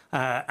nobody.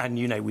 And,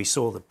 you know, we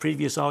saw the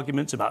previous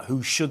arguments about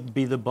who should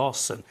be the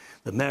boss, and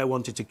the mayor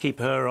wanted to keep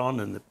her on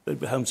and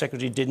the Home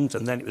Secretary didn't,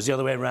 and then it was the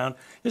other way around.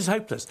 It was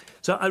hopeless.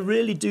 So I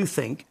really do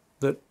think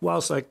that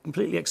whilst I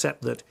completely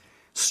accept that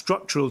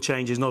structural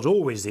change is not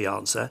always the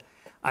answer,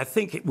 I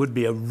think it would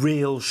be a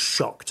real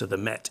shock to the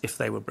Met if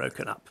they were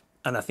broken up.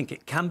 And I think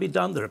it can be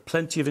done. There are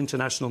plenty of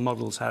international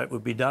models how it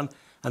would be done,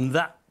 and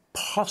that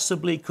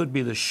possibly could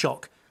be the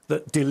shock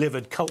that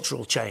delivered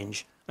cultural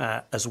change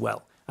as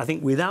well. I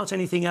think without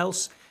anything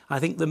else, I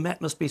think the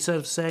Met must be sort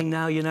of saying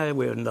now, you know,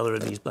 we're another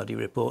of these bloody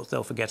reports.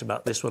 They'll forget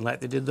about this one like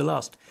they did the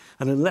last.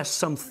 And unless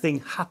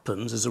something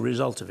happens as a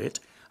result of it,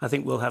 I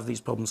think we'll have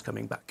these problems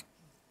coming back.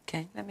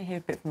 OK, let me hear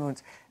a bit from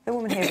yours. The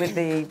woman here with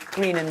the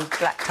green and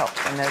black top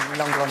and the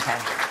long blonde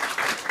hair.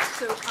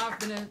 So I've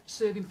been a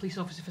serving police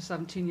officer for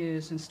 17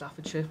 years in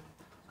Staffordshire.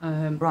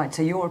 Right,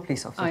 so you're a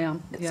police officer? I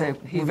am, yeah. So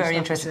we're very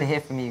interested to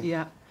hear from you.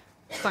 Yeah.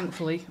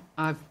 Thankfully,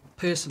 I've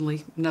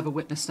personally never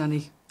witnessed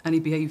any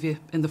behaviour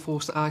in the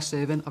force that I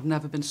serve in. I've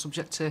never been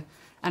subject to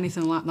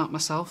anything like that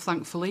myself,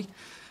 thankfully.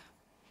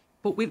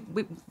 But we're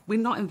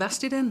not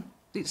invested in.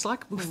 It's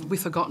like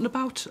we've forgotten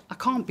about. I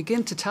can't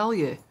begin to tell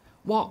you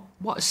what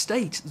a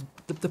state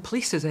the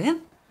police is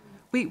in.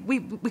 We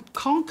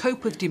can't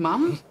cope with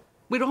demand.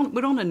 We're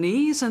on our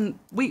knees, and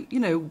we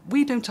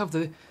don't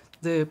have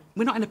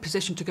we're not in a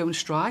position to go and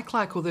strike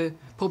like other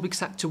public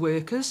sector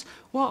workers.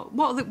 What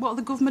are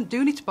the government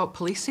doing about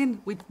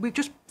policing? We've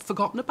just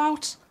forgotten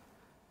about.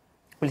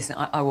 Well, listen,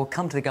 I will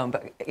come to the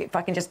government, but if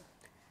I can just,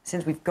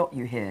 since we've got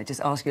you here,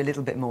 just ask you a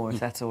little bit more, if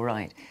that's all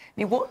right. I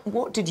mean,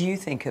 what did you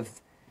think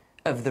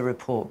of the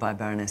report by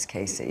Baroness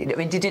Casey? I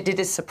mean, did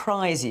it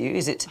surprise you?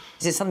 Is it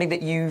something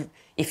that even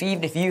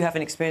if you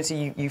haven't experienced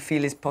it, you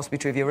feel is possibly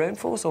true of your own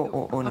force,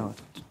 or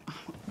not?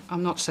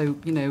 I'm not so,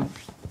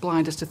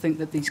 blind as to think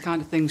that these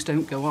kind of things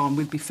don't go on.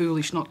 We'd be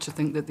foolish not to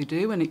think that they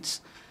do, and it's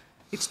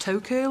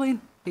toe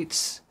curling.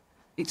 It's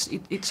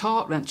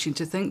heart-wrenching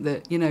to think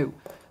that,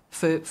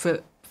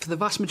 for the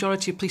vast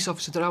majority of police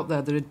officers that are out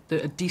there, that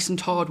are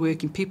decent,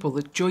 hard-working people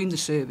that join the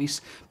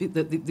service,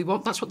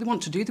 that's what they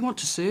want to do. They want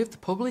to serve the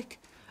public,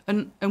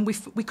 and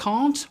we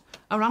can't.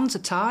 Our hands are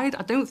tied.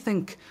 I don't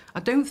think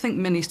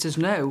ministers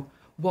know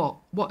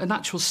what an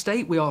actual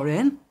state we are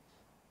in.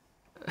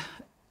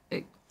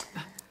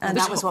 And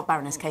that was what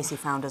Baroness Casey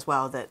found as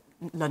well, that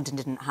London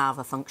didn't have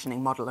a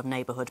functioning model of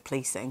neighbourhood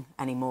policing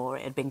anymore.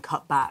 It had been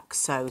cut back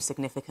so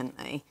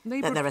significantly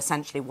that there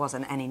essentially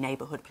wasn't any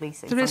neighbourhood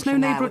policing. There is no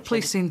neighbourhood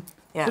policing.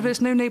 There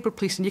is no neighbourhood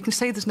policing. You can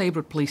say there's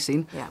neighbourhood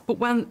policing, but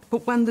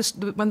when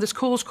there's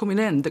calls coming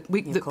in that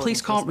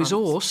police can't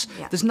resource,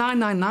 there's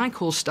 999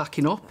 calls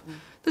stacking up.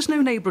 There's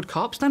no neighbourhood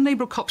cops. Then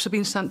neighbourhood cops are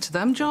being sent to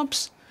them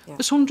jobs.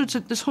 There's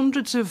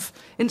hundreds of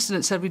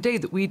incidents every day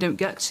that we don't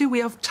get to. We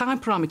have time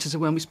parameters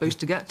of when we're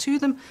supposed to get to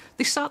them.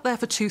 They sat there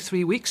for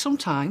 2-3 weeks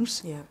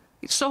sometimes.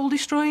 It's soul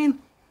destroying.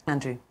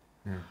 Andrew.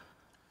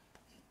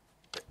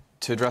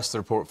 To address the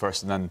report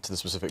first and then to the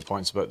specific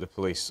points about the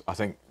police, I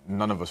think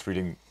none of us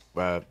reading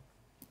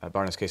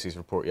Baroness Casey's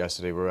report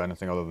yesterday were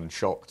anything other than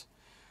shocked.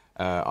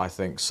 I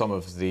think some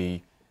of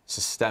the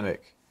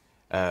systemic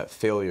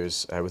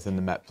failures within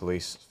the Met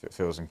Police,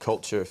 failures in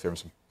culture,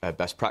 failures in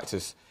best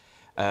practice,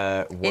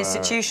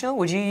 institutional,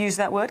 would you use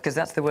that word? Because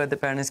that's the word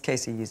that Baroness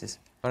Casey uses.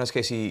 Baroness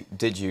Casey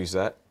did use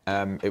that.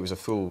 It was a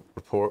full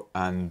report,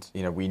 and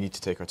we need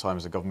to take our time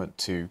as a government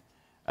to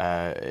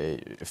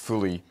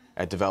fully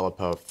develop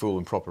a full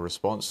and proper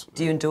response.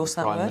 Do you endorse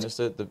that word?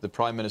 The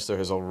Prime Minister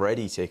has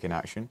already taken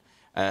action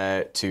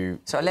to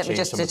So let me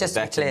just some of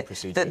the be clear.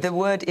 procedures. The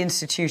word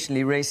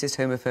institutionally racist,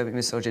 homophobic,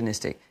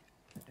 misogynistic.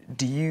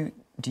 Do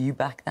you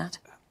back that?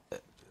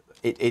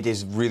 It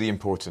is really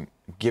important,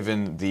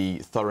 given the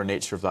thorough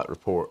nature of that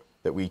report,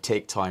 that we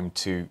take time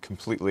to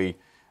completely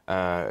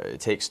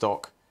take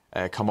stock,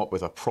 come up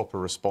with a proper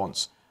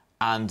response,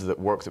 and that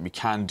work that we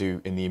can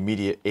do in the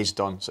immediate is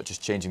done, such as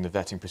changing the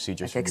vetting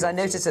procedures. Okay, because I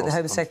noticed that the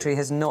Home Secretary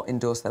has not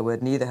endorsed that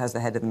word, neither has the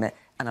head of the Met,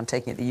 and I'm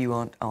taking it that you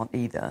aren't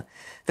either.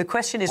 The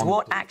question is,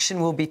 what action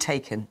will be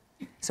taken?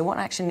 So what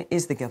action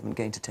is the government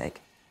going to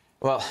take?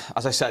 Well,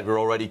 as I said, we're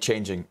already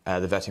changing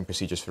the vetting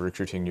procedures for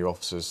recruiting new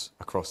officers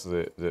across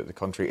the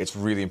country. It's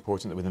really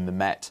important that within the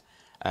Met,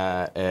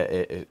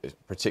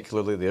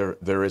 particularly,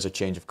 there is a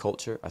change of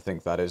culture. I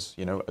think that is,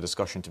 a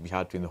discussion to be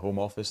had between the Home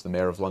Office, the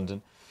Mayor of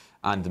London,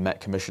 and the Met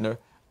Commissioner.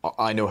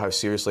 I know how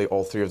seriously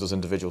all three of those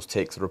individuals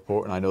take the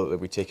report, and I know that they'll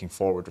be taking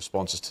forward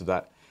responses to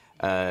that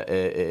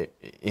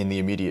in the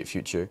immediate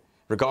future.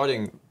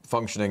 Regarding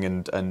functioning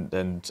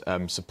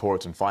and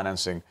support and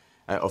financing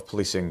of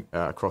policing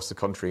across the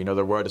country,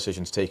 there were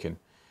decisions taken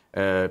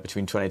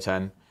between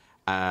 2010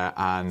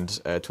 and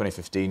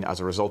 2015 as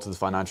a result of the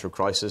financial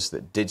crisis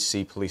that did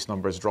see police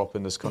numbers drop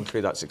in this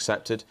country. That's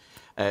accepted.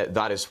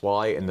 That is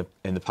why in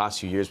the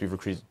past few years we've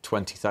recruited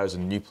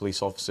 20,000 new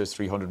police officers,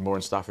 300 more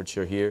in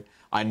Staffordshire here.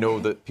 I know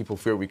that people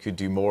feel we could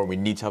do more and we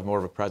need to have more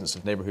of a presence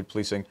of neighbourhood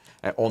policing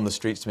on the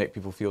streets to make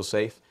people feel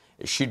safe.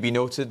 It should be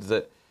noted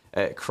that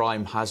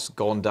crime has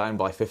gone down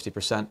by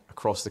 50%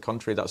 across the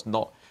country. That's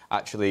not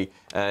actually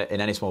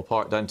in any small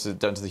part down to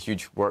the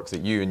huge work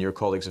that you and your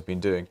colleagues have been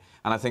doing.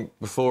 And I think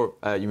before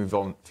you move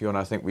on, Fiona,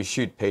 I think we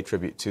should pay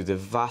tribute to the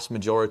vast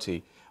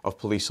majority of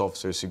police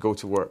officers who go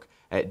to work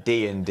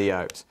day in, day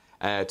out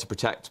to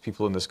protect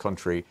people in this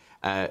country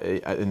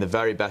in the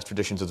very best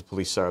traditions of the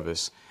police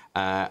service.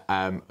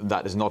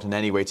 That is not in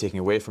any way taking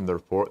away from the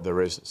report.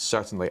 There is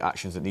certainly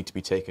actions that need to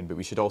be taken, but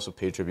we should also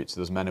pay tribute to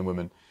those men and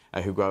women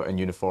who go out in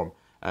uniform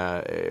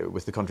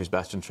with the country's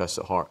best interests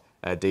at heart,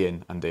 day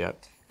in and day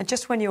out. And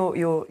just when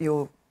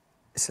you're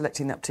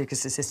selecting that particular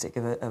statistic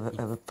of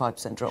a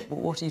 5% drop,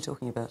 what are you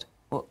talking about?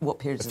 What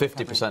period is it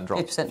covering? 50% drop.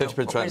 50% drop.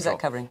 What period is that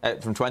covering?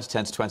 From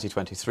 2010 to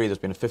 2023, there's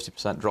been a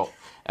 50% drop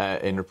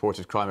in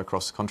reported crime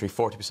across the country,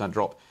 40%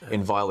 drop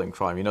in violent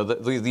crime.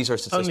 These are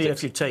statistics. Only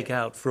if you take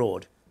out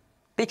fraud.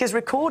 Because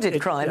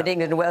recorded crime in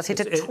England and Wales hit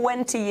a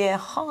 20-year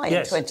high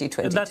in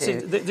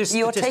 2022.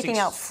 You're taking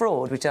out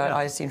fraud, which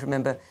I seem to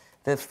remember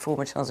the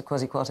former Chancellor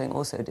Kwasi Kwarteng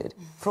also did.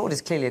 Fraud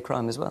is clearly a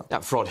crime as well. Yeah,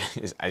 fraud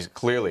is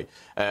clearly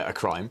a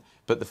crime,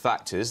 but the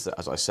fact is that,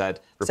 as I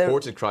said,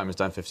 reported crime is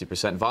down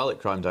 50%,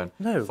 violent crime down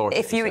 40%.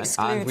 If you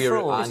exclude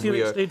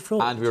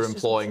fraud. And we are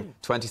employing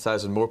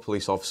 20,000 more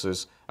police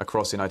officers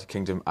across the United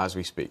Kingdom as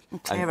we speak.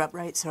 Clear-up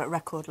rates are at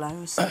record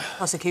lows.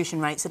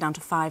 Prosecution rates are down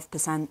to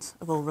 5%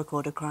 of all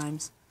recorded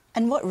crimes.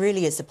 And what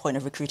really is the point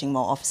of recruiting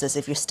more officers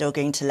if you're still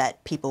going to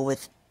let people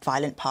with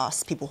violent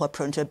past, people who are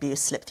prone to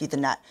abuse, slip through the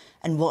net?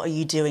 And what are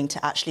you doing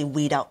to actually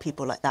weed out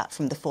people like that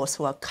from the force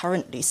who are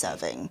currently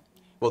serving?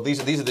 Well, these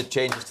are the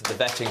changes to the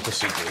vetting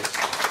procedures.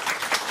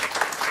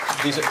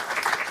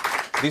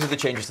 These are the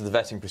changes to the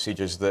vetting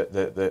procedures that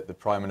the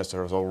Prime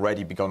Minister has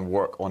already begun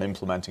work on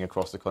implementing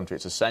across the country.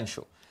 It's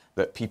essential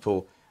that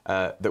people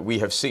that we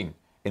have seen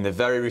in the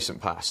very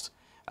recent past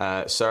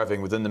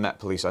serving within the Met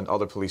Police and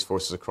other police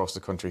forces across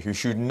the country who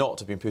should not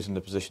have been put in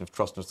the position of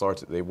trust and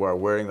authority that they were,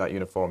 wearing that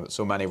uniform that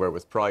so many wear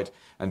with pride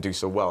and do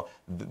so well.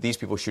 These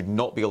people should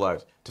not be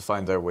allowed to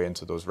find their way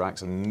into those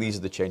ranks, and these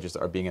are the changes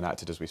that are being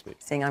enacted as we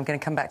speak. Zing, I'm going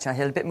to come back to you. I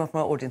hear a bit more from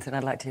our audience, and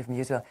I'd like to hear from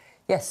you as well.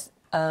 Yes,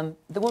 the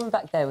woman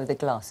back there with the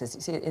glasses.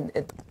 You see,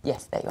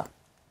 yes, there you are.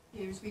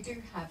 Yes, we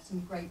do have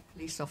some great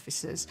police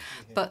officers,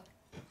 but...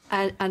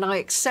 And I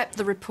accept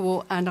the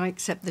report, and I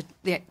accept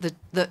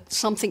that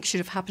something should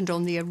have happened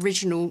on the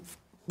original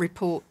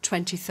report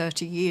 20,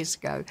 30 years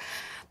ago.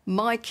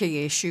 My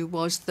key issue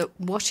was that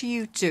what are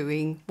you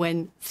doing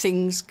when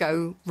things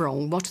go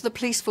wrong? What are the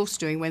police force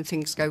doing when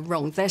things go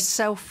wrong? They're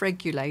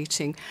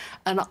self-regulating,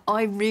 and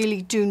I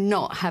really do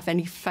not have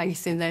any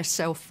faith in their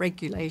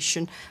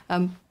self-regulation.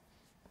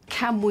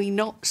 Can we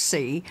not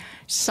see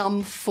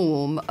some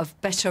form of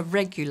better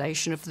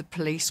regulation of the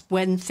police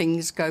when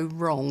things go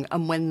wrong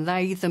and when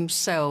they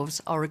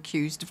themselves are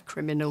accused of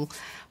criminal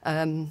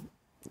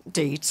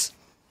deeds?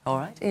 All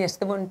right. Yes,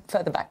 the one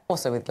further back,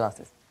 also with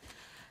glasses.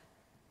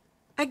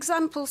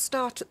 Examples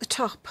start at the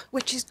top,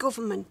 which is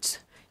government.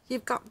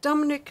 You've got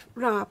Dominic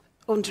Raab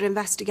under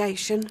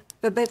investigation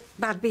for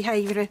bad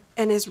behaviour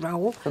in his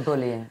role. For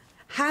bullying.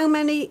 How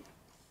many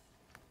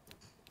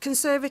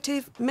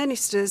Conservative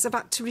ministers have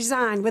had to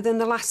resign within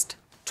the last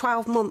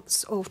 12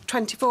 months or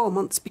 24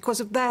 months because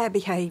of their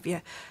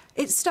behaviour?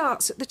 It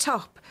starts at the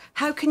top.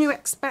 How can you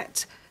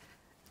expect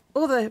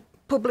other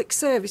public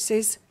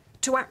services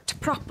to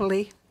act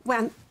properly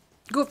when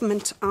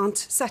government aren't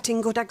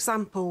setting good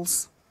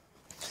examples?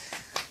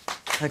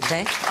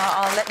 OK.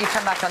 I'll let you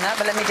come back on that,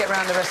 but let me get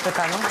round the rest of the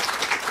panel.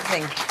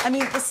 Zing. I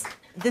mean,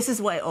 this is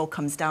what it all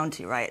comes down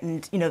to, right?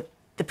 And, you know,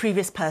 the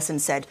previous person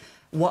said,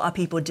 what are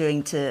people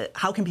doing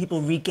how can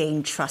people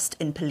regain trust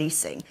in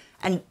policing?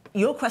 And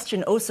your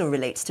question also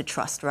relates to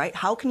trust, right?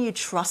 How can you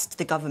trust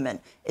the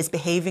government is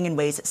behaving in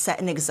ways that set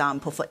an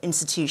example for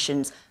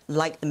institutions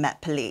like the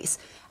Met Police?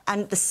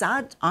 And the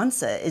sad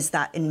answer is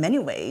that in many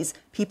ways,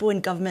 people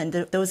in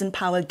government, those in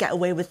power, get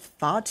away with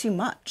far too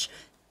much.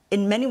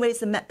 In many ways,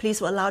 the Met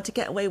Police were allowed to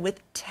get away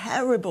with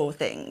terrible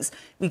things.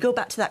 We go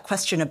back to that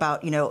question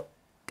about, you know,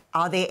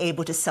 are they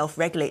able to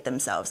self-regulate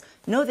themselves?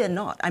 No, they're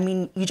not. I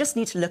mean, you just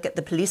need to look at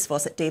the police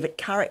force that David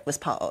Carrick was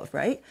part of,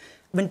 right?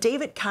 When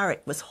David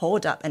Carrick was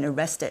hauled up and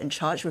arrested and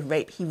charged with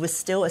rape, he was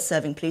still a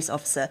serving police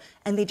officer,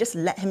 and they just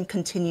let him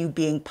continue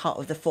being part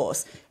of the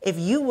force. If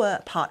you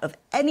were part of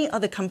any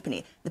other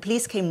company, the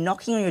police came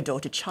knocking on your door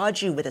to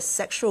charge you with a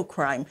sexual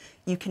crime,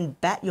 you can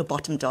bet your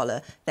bottom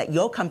dollar that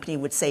your company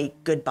would say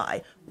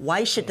goodbye.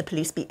 Why should the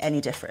police be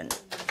any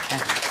different?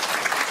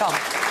 Tom.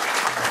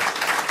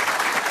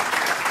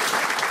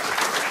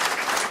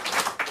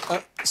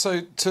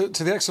 So, to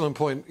the excellent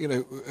point, you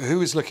know,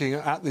 who is looking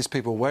at these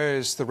people? Where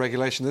is the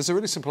regulation? There's a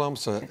really simple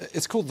answer.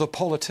 It's called the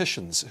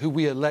politicians, who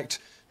we elect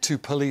to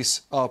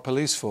police our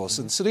police force.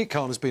 And Sadiq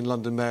Khan has been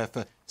London Mayor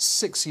for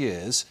 6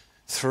 years,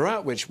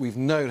 throughout which we've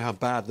known how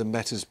bad the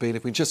Met has been.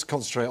 If we just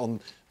concentrate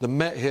on the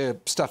Met here,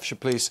 Staffordshire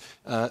Police,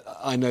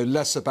 I know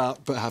less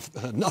about, but have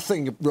heard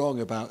nothing wrong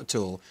about at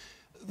all.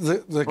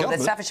 The the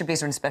Staffordshire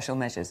Police are in special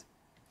measures.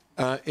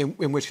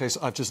 In which case,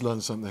 I've just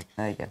learned something.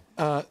 There you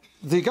go.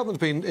 The government's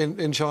been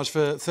in charge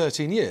for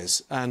 13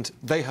 years, and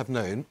they have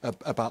known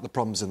about the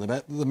problems in the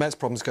Met. The Met's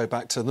problems go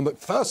back to the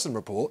Macpherson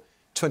report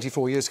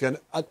 24 years ago.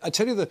 And I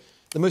tell you, the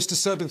most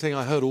disturbing thing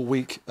I heard all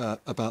week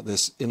about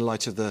this, in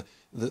light of the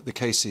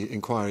Casey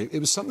inquiry, it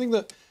was something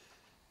that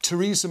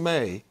Theresa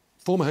May,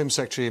 former Home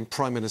Secretary and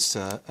Prime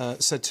Minister,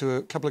 said to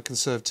a couple of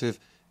Conservative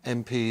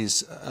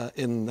MPs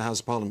in the House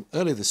of Parliament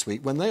earlier this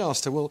week, when they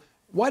asked her, well,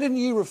 why didn't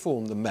you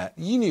reform the Met?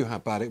 You knew how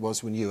bad it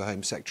was when you were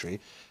Home Secretary.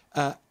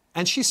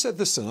 And she said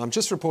this, and I'm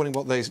just reporting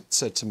what they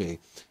said to me.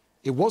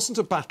 It wasn't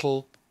a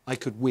battle I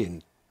could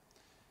win.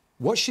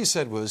 What she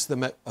said was the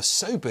Met are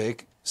so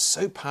big,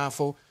 so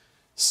powerful,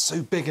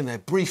 so big in their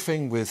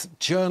briefing with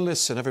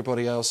journalists and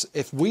everybody else.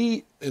 If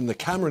we, in the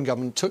Cameron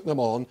government, took them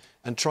on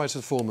and tried to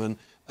reform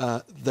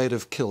them, they'd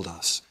have killed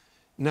us.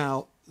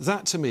 Now,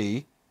 that to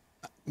me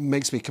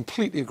makes me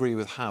completely agree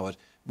with Howard.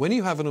 When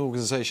you have an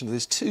organisation that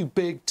is too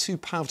big, too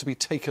powerful to be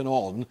taken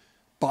on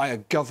by a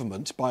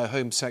government, by a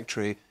Home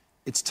Secretary,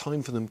 it's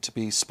time for them to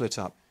be split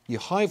up. You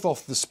hive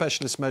off the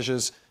specialist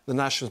measures, the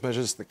nationalist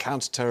measures, the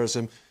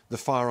counter-terrorism, the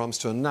firearms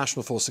to a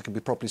national force that can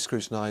be properly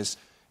scrutinised,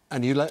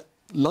 and you let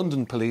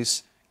London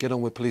police get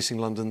on with policing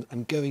London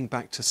and going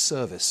back to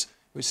service,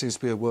 which seems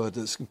to be a word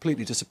that's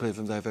completely disappeared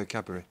from their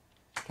vocabulary.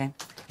 OK.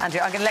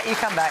 Andrew, I'm going to let you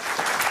come back.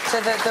 So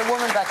the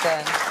woman back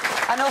there.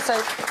 And also,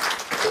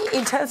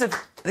 in terms of...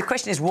 The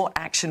question is what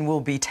action will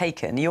be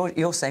taken.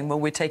 You're saying, well,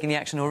 we're taking the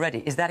action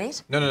already. Is that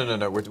it?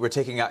 No. We're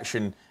taking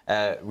action.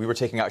 We were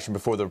taking action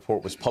before the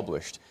report was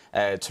published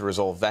to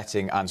resolve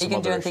vetting and some other issues. Are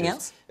you going to do anything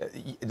else?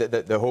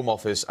 The Home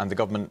Office and the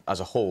government as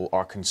a whole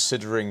are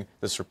considering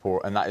this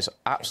report, and that is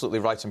absolutely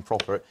right and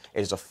proper. It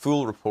is a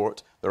full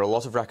report. There are a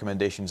lot of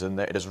recommendations in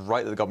there. It is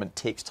right that the government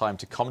takes time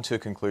to come to a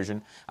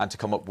conclusion and to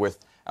come up with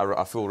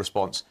a full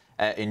response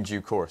in due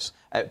course.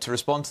 To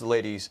respond to the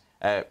lady's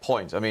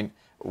point, I mean,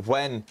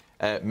 when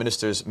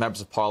ministers, members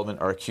of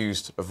Parliament are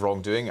accused of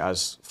wrongdoing,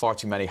 as far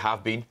too many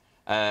have been,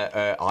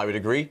 I would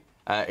agree,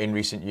 in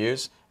recent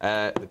years,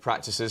 the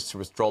practice is to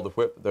withdraw the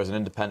whip. There's an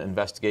independent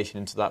investigation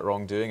into that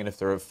wrongdoing, and if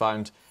they're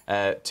found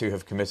to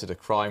have committed a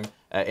crime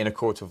in a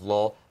court of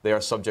law, they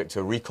are subject to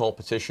a recall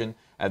petition,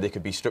 they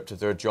could be stripped of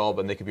their job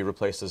and they could be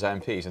replaced as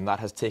MPs. And that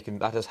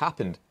has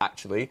happened,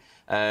 actually,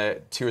 2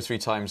 or 3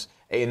 times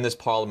in this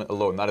Parliament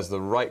alone. That is the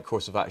right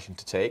course of action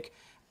to take.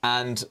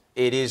 And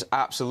it is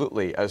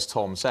absolutely, as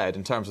Tom said,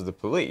 in terms of the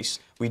police,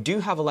 we do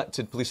have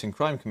elected police and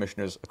crime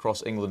commissioners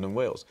across England and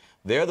Wales.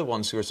 They're the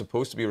ones who are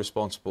supposed to be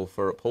responsible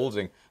for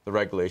upholding the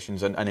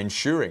regulations and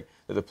ensuring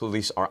that the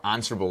police are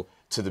answerable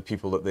to the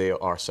people that they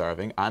are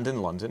serving. And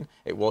in London,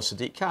 it was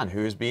Sadiq Khan,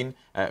 who has been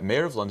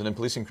Mayor of London and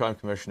Police and Crime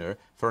Commissioner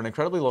for an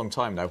incredibly long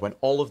time now, when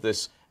all of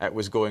this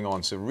was going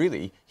on. So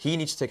really, he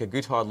needs to take a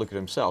good hard look at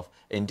himself.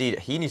 Indeed,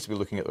 he needs to be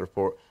looking at the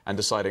report and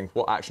deciding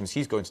what actions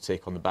he's going to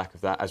take on the back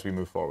of that as we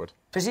move forward.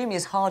 Presumably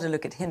it's hard to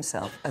look at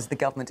himself as the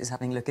government is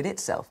having a look at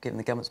itself, given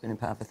the government's been in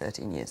power for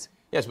 13 years.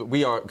 Yes, but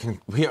we are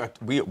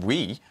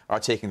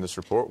taking this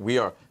report. We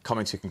are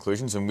coming to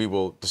conclusions, and we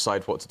will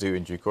decide what to do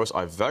in due course.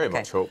 I very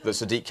much hope that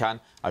Sadiq Khan,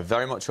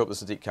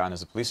 as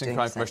the Police and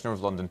Crime Commissioner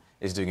of London,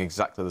 is doing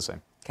exactly the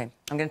same. OK,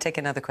 I'm going to take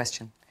another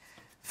question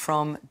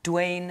from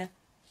Dwayne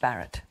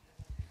Barrett.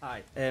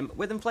 Hi.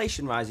 With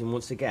inflation rising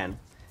once again,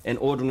 and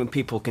ordinary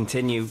people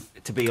continue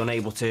to be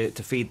unable to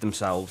feed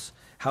themselves,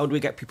 how do we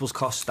get people's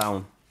costs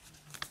down?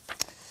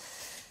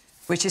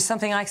 Which is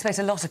something I expect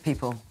a lot of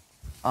people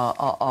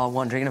are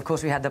wondering. And, of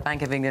course, we had the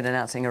Bank of England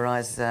announcing a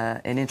rise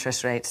in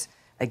interest rates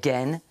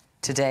again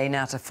today,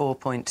 now to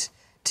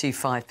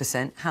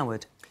 4.25%.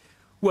 Howard?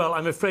 Well,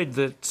 I'm afraid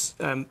that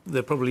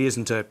there probably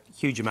isn't a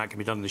huge amount can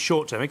be done in the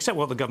short term, except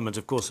what the government,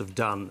 of course, have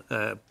done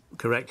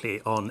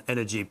correctly on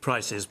energy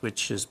prices,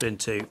 which has been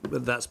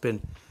that's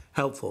been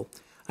helpful.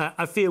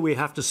 I fear we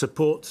have to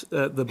support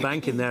the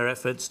bank in their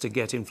efforts to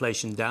get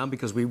inflation down,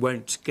 because we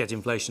won't get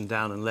inflation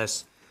down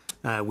unless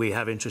we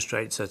have interest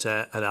rates at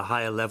a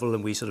higher level,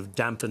 and we sort of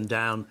dampen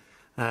down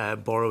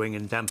borrowing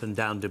and dampen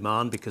down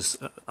demand, because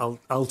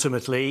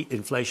ultimately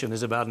inflation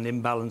is about an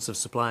imbalance of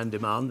supply and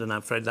demand, and I'm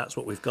afraid that's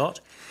what we've got.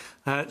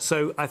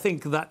 So I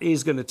think that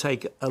is going to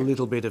take a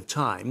little bit of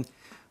time.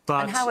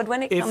 But and Howard,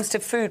 when it comes to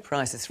food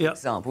prices, for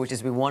example, which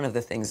has been one of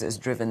the things that has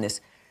driven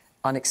this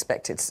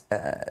unexpected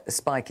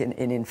spike in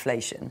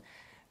inflation,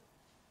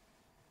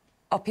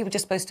 are people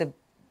just supposed to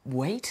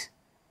wait?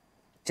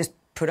 Just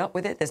put up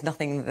with it? There's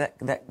nothing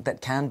that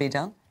can be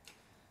done?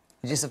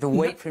 You just have to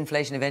wait for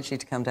inflation eventually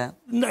to come down?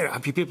 No,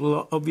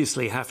 people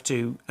obviously will have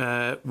to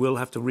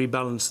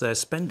rebalance their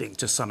spending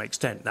to some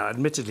extent. Now,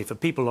 admittedly, for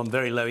people on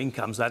very low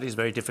incomes, that is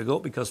very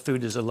difficult, because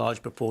food is a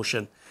large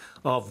proportion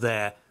of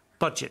their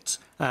budgets,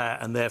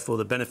 and therefore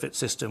the benefit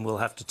system will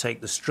have to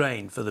take the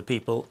strain for the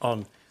people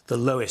on the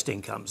lowest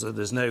incomes. So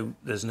there's no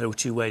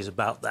two ways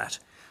about that.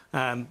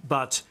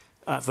 But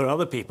for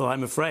other people,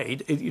 I'm afraid,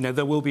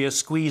 there will be a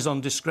squeeze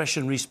on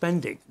discretionary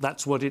spending.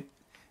 That's what it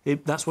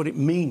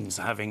means,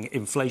 having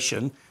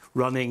inflation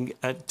running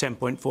at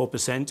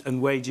 10.4%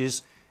 and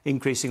wages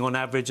increasing on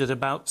average at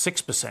about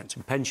 6%,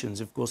 and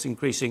pensions, of course,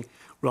 increasing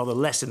rather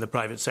less in the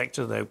private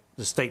sector, though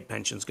the state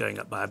pensions going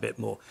up by a bit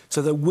more.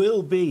 So there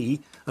will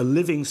be a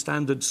living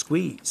standard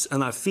squeeze,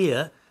 and I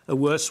fear a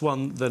worse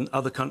one than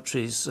other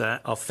countries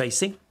are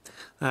facing,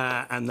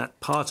 and that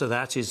part of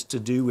that is to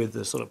do with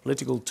the sort of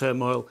political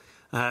turmoil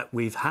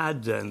we've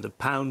had, and the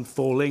pound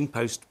falling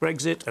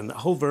post-Brexit, and a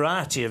whole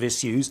variety of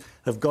issues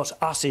have got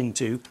us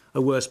into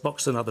a worse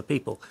box than other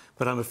people.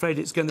 But I'm afraid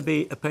it's going to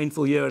be a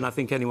painful year, and I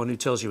think anyone who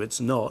tells you it's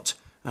not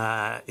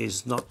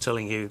is not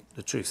telling you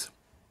the truth.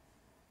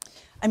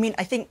 I mean,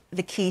 I think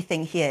the key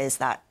thing here is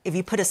that if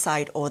you put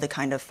aside all the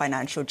kind of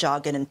financial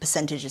jargon and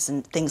percentages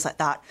and things like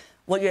that,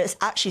 what you're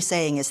actually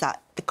saying is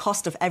that the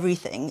cost of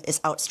everything is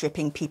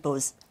outstripping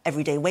people's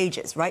everyday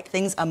wages, right?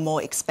 Things are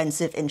more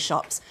expensive in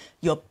shops.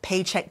 Your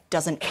paycheck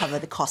doesn't cover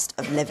the cost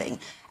of living.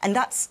 And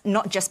that's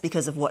not just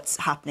because of what's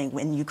happening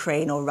in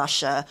Ukraine or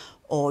Russia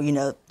or,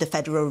 the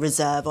Federal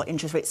Reserve or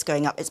interest rates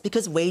going up. It's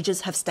because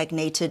wages have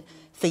stagnated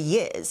for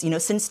years.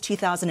 Since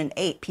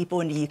 2008, people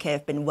in the UK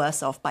have been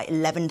worse off by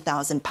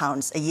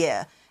 £11,000 a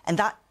year. And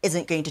that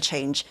isn't going to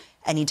change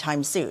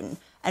anytime soon.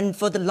 And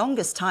for the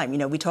longest time,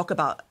 we talk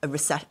about a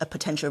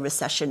potential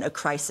recession, a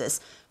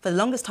crisis. For the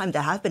longest time,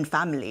 there have been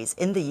families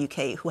in the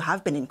UK who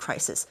have been in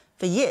crisis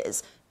for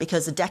years,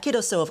 because a decade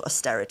or so of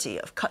austerity,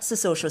 of cuts to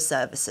social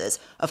services,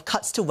 of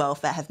cuts to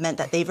welfare have meant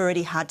that they've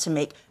already had to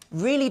make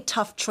really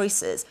tough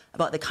choices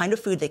about the kind of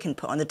food they can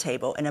put on the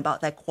table and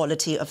about their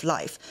quality of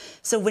life.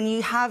 So when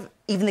you have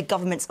even the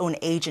government's own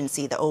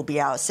agency, the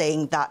OBR,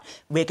 saying that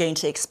we're going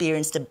to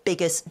experience the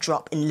biggest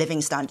drop in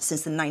living standards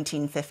since the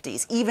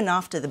 1950s, even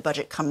after the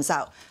budget comes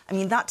out, I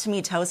mean, that to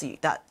me tells you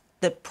that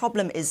the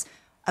problem is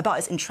about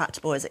as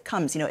intractable as it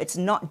comes. It's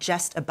not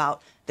just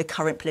about the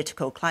current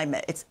political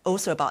climate. It's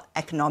also about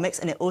economics,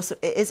 and it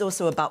is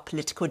also about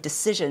political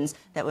decisions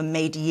that were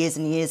made years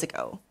and years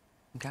ago.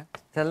 OK.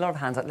 There's a lot of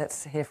hands up.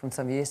 Let's hear from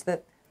some of you. Is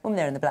the woman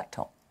there in the black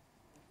top?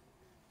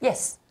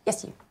 Yes.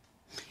 Yes,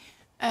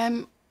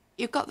 you.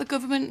 You've got the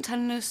government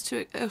telling us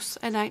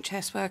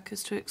NHS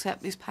workers to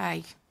accept this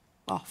pay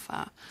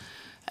offer,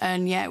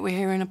 and yet we're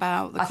hearing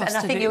about the cost of living.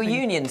 And I think your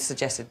union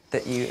suggested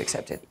that you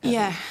accepted.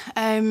 Yeah,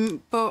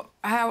 but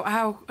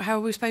how are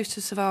we supposed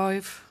to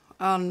survive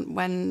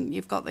when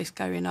you've got this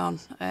going on?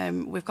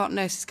 We've got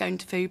nurses going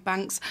to food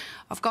banks.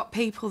 I've got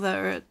people that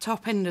are at the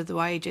top end of the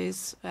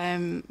wages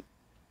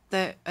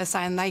that are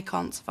saying they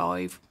can't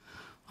survive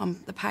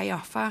on the pay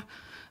offer.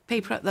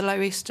 people at the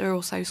lowest are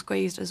also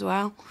squeezed as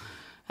well.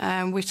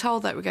 We're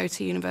told that we go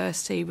to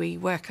university, we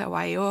work our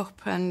way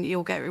up and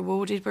you'll get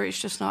rewarded, but it's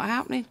just not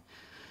happening.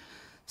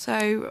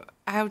 So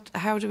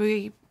how do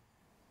we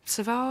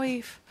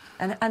survive?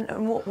 And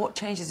what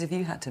changes have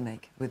you had to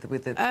make with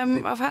the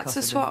I've had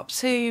to swap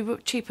to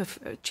cheaper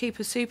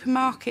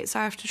supermarkets.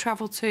 I have to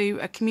travel to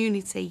a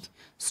community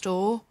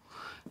store,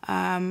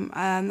 and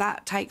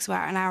that takes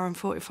about an hour and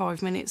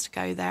 45 minutes to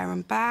go there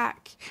and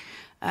back.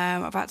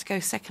 I've had to go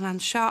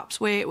second-hand shops.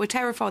 We're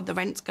terrified the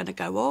rent's going to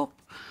go up.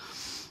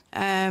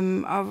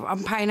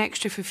 I'm paying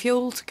extra for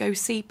fuel to go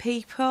see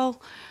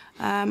people.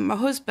 My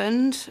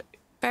husband,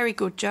 very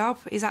good job.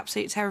 He's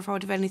absolutely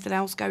terrified of anything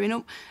else going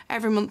up.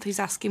 Every month he's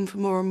asking for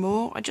more and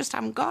more. I just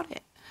haven't got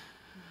it.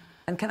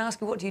 And can I ask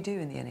you, what do you do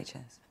in the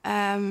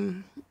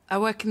NHS? I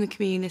work in the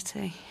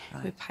community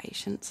with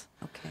patients.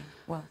 OK,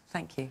 well,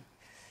 thank you.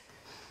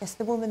 Yes,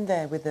 the woman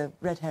there with the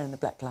red hair and the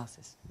black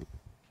glasses.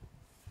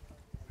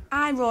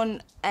 I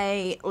run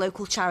a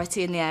local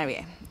charity in the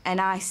area,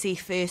 and I see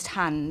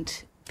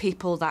firsthand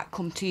people that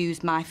come to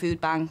use my food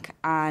bank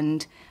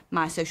and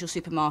my social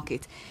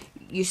supermarket.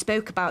 You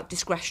spoke about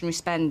discretionary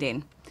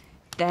spending.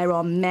 There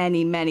are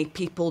many, many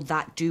people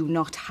that do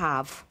not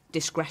have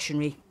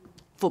discretionary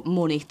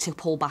money to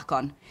pull back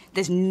on.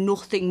 There's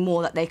nothing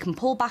more that they can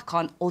pull back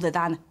on other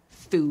than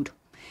food.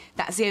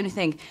 That's the only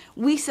thing.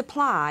 We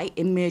supply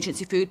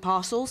emergency food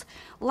parcels.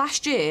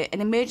 Last year,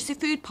 an emergency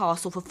food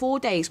parcel for 4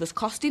 days was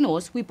costing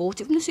us, we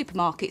bought it from the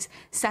supermarkets,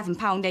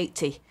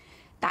 £7.80.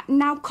 That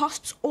now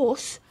costs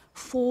us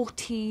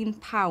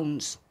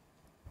 £14.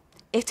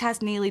 It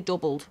has nearly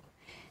doubled.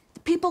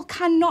 People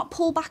cannot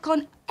pull back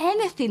on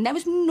anything. There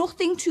is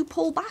nothing to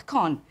pull back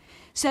on.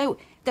 So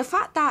the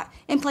fact that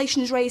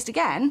inflation is raised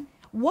again,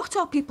 what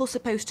are people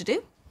supposed to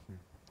do?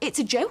 It's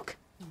a joke.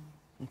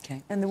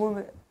 OK. And the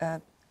woman,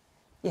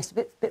 yes, a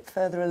bit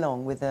further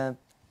along with the...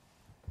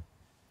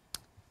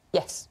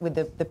 Yes, with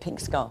the pink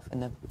scarf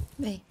and the...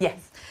 Me?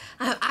 Yes.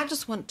 I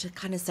just want to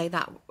kind of say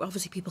that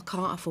obviously people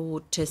can't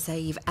afford to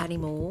save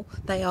anymore.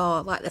 They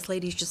are, like this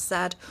lady's just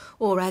said,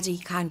 already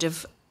kind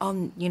of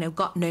on, you know,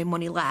 got no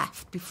money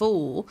left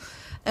before,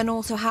 and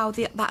also how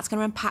that's going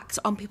to impact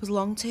on people's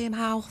long-term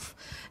health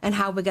and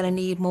how we're going to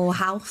need more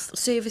health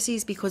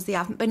services because they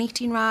haven't been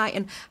eating right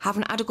and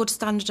haven't had a good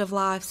standard of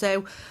life.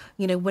 So,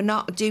 you know, we're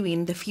not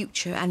doing the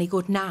future any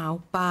good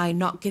now by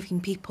not giving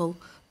people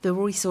the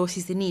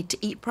resources they need to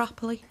eat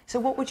properly. So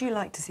what would you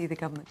like to see the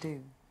government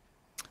do?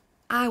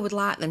 I would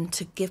like them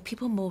to give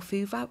people more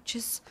food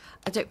vouchers.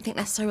 I don't think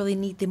necessarily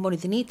need the money.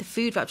 They need the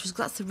food vouchers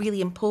because that's the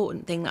really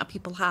important thing, that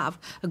people have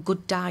a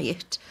good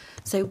diet.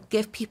 So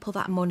give people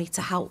that money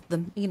to help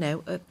them. You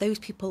know, those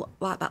people,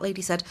 like that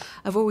lady said,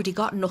 have already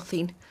got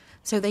nothing.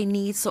 So they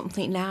need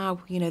something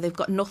now. You know, they've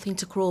got nothing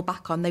to crawl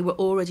back on. They were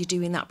already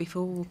doing that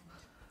before.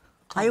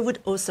 I would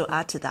also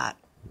add to that,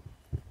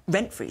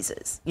 rent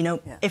freezes. You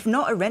know, if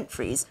not a rent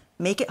freeze,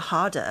 make it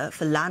harder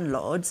for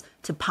landlords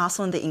to pass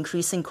on the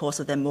increasing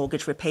cost of their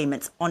mortgage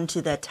repayments onto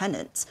their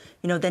tenants.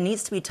 You know, there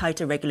needs to be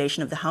tighter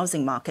regulation of the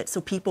housing market so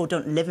people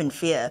don't live in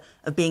fear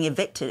of being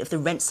evicted if the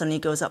rent suddenly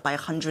goes up by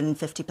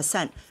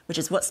 150%, which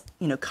is what's,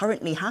 you know,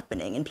 currently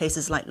happening in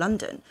places like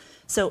London.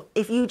 So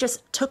if you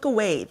just took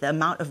away the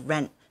amount of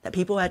rent that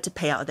people had to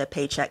pay out of their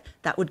paycheck,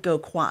 that would go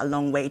quite a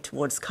long way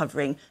towards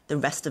covering the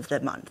rest of the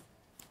month.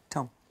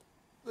 Tom?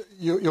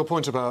 Your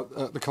point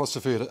about the cost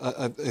of food,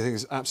 I think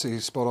is absolutely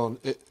spot on.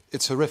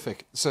 It's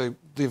horrific. So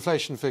the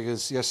inflation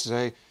figures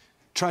yesterday,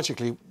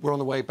 tragically, we're on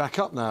the way back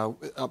up now,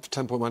 up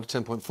 10.1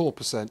 to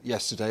 10.4%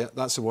 yesterday.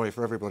 That's a worry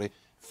for everybody.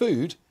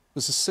 Food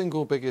was the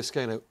single biggest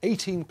gainer,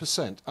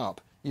 18% up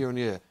year on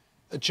year.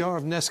 A jar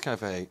of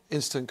Nescafe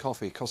instant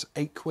coffee costs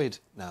 £8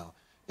 now.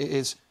 It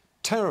is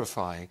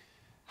terrifying.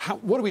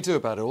 What do we do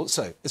about it all?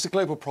 So it's a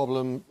global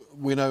problem.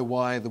 We know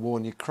why, the war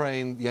in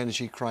Ukraine, the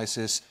energy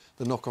crisis,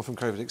 the knock-on from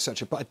COVID,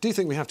 etc. But I do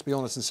think we have to be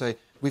honest and say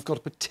we've got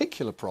a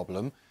particular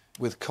problem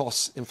with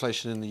costs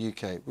inflation in the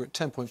UK. We're at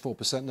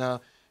 10.4%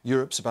 now.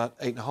 Europe's about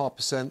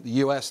 8.5%. The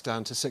US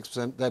down to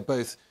 6%. They're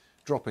both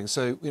dropping.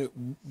 So, you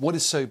know, what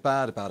is so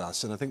bad about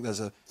us? And I think there's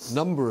a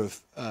number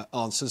of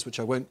answers, which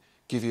I won't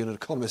give you an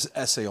economist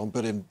essay on,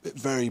 but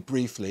very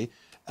briefly.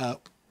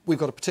 We've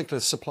got a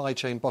particular supply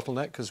chain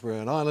bottleneck because we're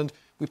an island.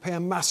 We pay a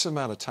massive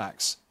amount of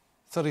tax.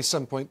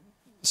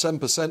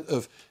 37.7%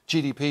 of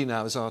GDP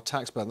now is our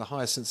tax burden, the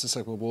highest since the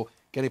Second World War.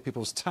 Getting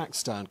people's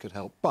tax down could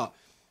help. But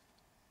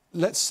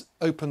let's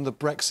open the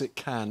Brexit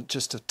can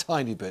just a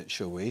tiny bit,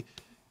 shall we?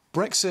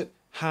 Brexit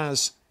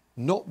has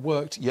not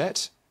worked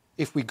yet.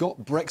 If we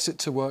got Brexit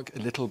to work a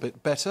little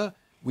bit better,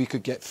 we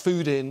could get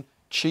food in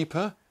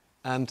cheaper,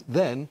 and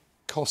then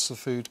costs of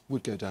food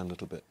would go down a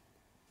little bit.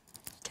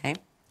 OK.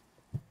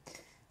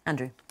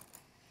 Andrew?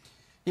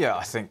 Yeah,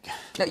 I think...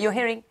 Look, you're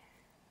hearing...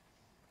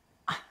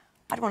 I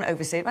don't want to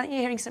overstate it, but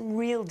you're hearing some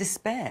real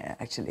despair,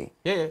 actually,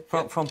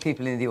 from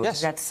people in the audience.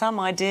 Yes. You had some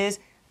ideas.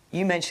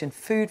 You mentioned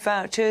food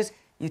vouchers.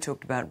 You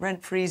talked about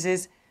rent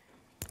freezes.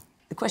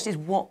 The question is,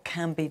 what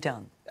can be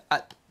done?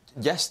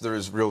 Yes, there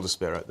is real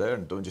despair out there,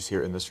 and don't just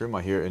hear it in this room.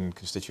 I hear it in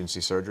constituency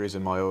surgeries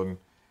in my own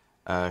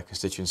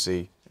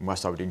constituency in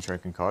West Aberdeenshire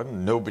and Kincardine.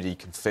 Nobody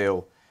can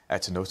fail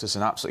to notice,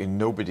 and absolutely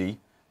nobody,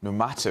 no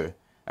matter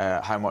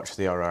how much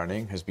they are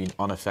earning, has been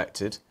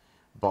unaffected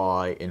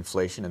by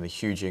inflation and the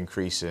huge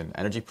increase in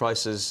energy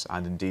prices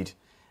and indeed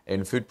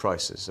in food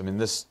prices. I mean,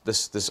 this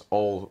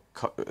all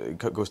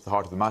goes to the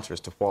heart of the matter as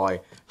to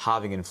why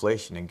having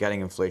inflation and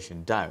getting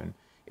inflation down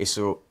is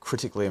so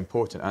critically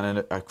important,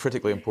 and a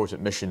critically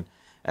important mission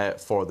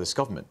for this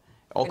government.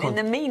 In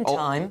the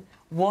meantime,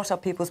 what are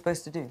people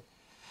supposed to do?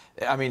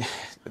 I mean,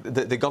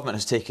 the government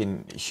has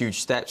taken huge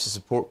steps to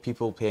support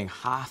people, paying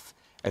half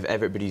of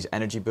everybody's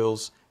energy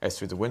bills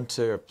through the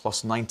winter,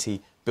 plus £90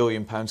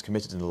 billion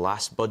committed in the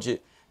last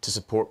budget to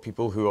support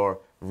people who are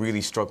really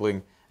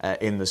struggling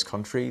in this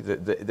country.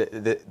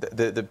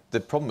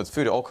 The problem with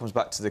food, it all comes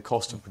back to the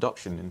cost of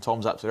production. And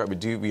Tom's absolutely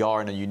right. We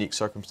are in a unique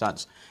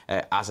circumstance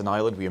as an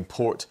island. We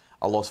import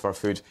a lot of our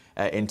food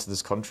into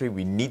this country.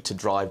 We need to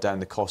drive down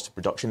the cost of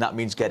production. That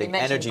means getting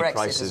energy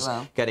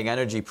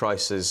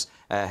prices,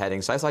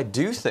 heading south. I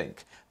do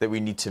think that we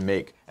need to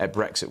make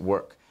Brexit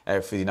work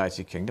for the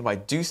United Kingdom. I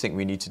do think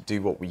we need to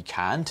do what we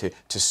can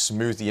to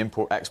smooth the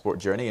import-export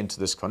journey into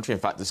this country. In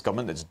fact, this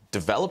government is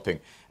developing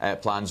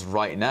plans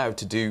right now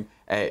to do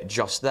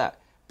just that.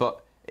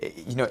 But,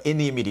 you know, in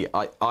the immediate,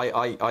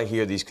 I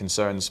hear these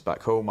concerns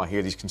back home. I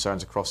hear these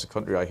concerns across the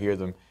country. I hear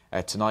them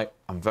tonight.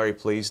 I'm very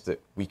pleased that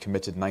we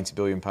committed £90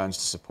 billion to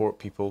support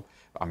people.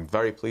 I'm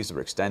very pleased that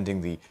we're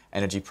extending the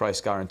energy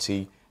price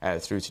guarantee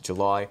through to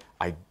July.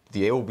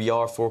 The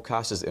OBR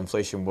forecast is that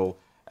inflation will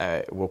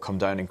come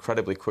down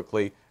incredibly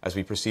quickly as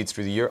we proceed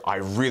through the year. I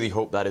really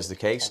hope that is the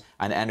case,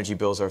 and energy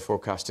bills are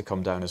forecast to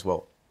come down as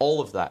well.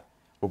 All of that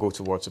will go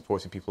towards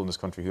supporting people in this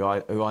country who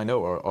I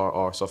know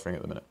are suffering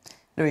at the minute.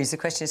 Louise, the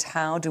question is,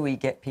 how do we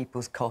get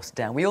people's costs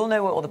down? We all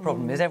know what all the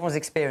problem is. Everyone's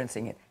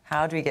experiencing it.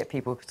 How do we get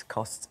people's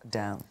costs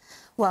down?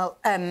 Well,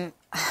 let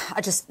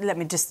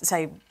me just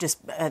say,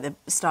 at the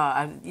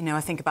start,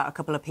 I think about a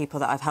couple of people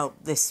that I've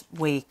helped this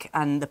week,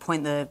 and the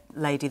point the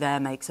lady there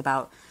makes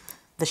about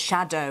the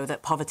shadow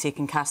that poverty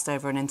can cast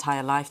over an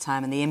entire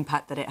lifetime and the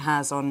impact that it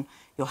has on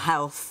your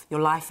health, your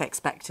life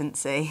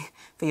expectancy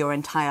for your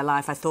entire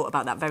life. I thought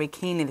about that very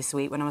keenly this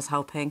week when I was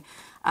helping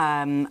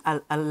a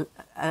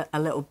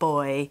little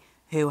boy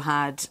who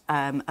had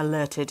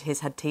alerted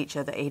his head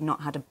teacher that he'd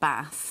not had a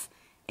bath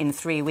in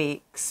 3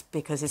 weeks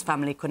because his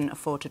family couldn't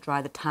afford to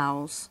dry the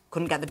towels,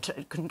 couldn't get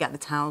the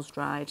towels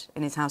dried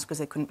in his house because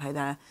they couldn't pay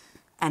their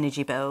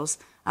energy bills.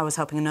 I was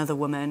helping another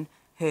woman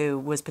who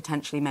was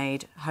potentially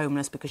made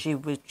homeless because she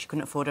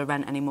couldn't afford her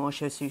rent anymore.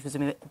 She was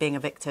being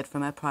evicted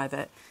from her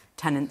private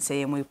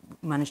tenancy, and we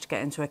managed to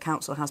get into a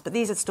council house. But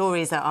these are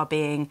stories that are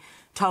being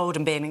told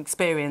and being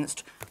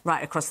experienced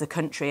right across the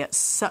country at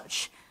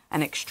such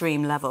an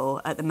extreme level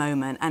at the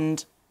moment.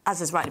 And as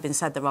has rightly been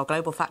said, there are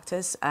global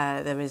factors.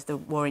 There is the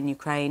war in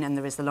Ukraine and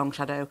there is the long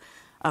shadow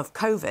of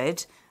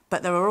COVID.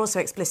 But there are also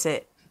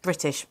explicit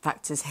British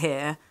factors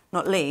here,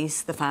 not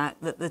least the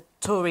fact that the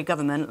Tory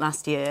government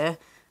last year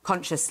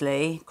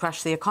consciously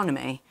crashed the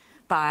economy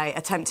by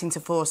attempting to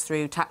force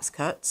through tax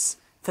cuts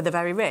for the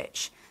very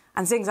rich.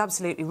 And Zing's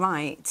absolutely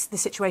right. The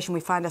situation we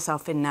find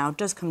ourselves in now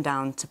does come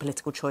down to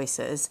political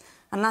choices.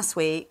 And last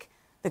week,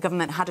 the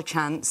government had a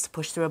chance to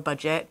push through a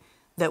budget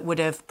that would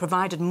have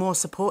provided more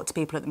support to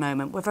people at the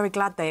moment. We're very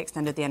glad they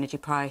extended the energy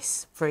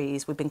price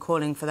freeze. We've been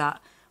calling for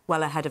that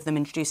well ahead of them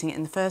introducing it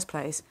in the first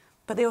place.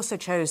 But they also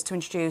chose to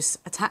introduce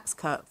a tax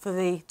cut for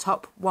the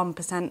top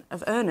 1%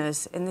 of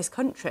earners in this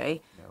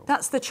country.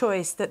 That's the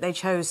choice that they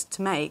chose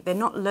to make. They're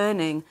not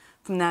learning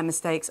from their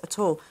mistakes at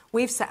all.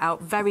 We've set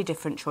out very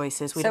different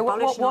choices. So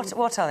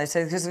what are they?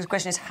 So because the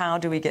question is, how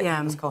do we get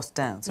people's costs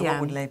down? So what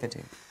would Labour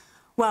do?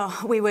 Well,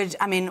 we would,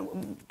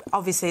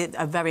 obviously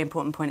a very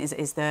important point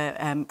is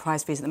the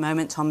price freeze at the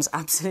moment. Tom's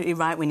absolutely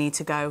right. We need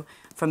to go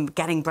from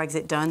getting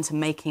Brexit done to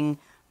making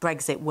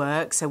Brexit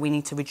work. So we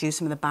need to reduce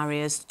some of the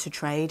barriers to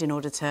trade in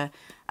order to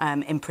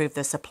improve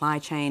the supply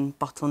chain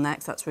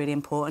bottlenecks. That's really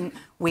important.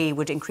 We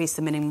would increase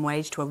the minimum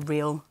wage to a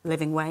real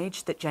living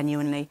wage that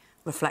genuinely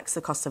reflects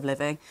the cost of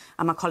living.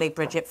 And my colleague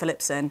Bridget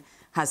Phillipson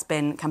has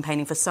been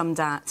campaigning for some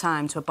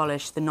time to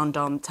abolish the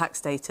non-dom tax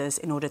status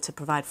in order to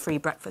provide free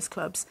breakfast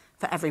clubs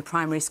for every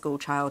primary school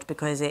child,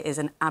 because it is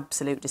an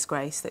absolute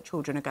disgrace that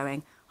children are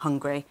going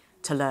hungry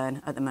to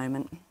learn at the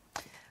moment.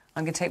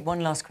 I'm going to take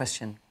one last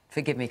question.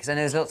 Forgive me, because I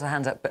know there's lots of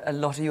hands up, but a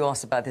lot of you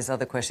asked about this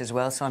other question as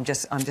well, so I'm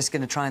just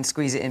going to try and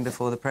squeeze it in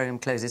before the programme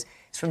closes.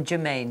 It's from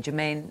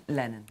Jermaine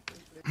Lennon.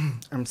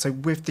 So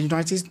with the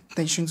United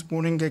Nations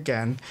warning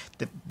again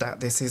that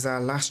this is our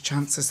last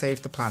chance to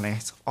save the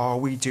planet, are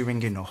we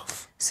doing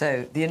enough?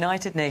 So the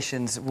United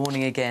Nations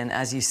warning again,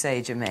 as you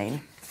say,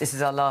 Jermaine, this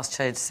is our last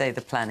chance to save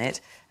the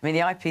planet. I mean,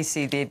 the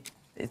IPC,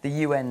 the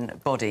UN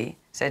body,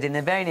 said in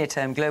the very near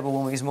term, global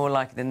warming is more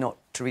likely than not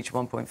to reach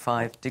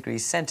 1.5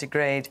 degrees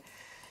centigrade,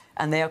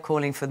 and they are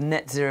calling for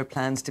net zero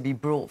plans to be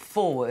brought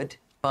forward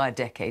by a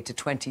decade to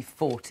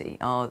 2040.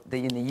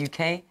 In the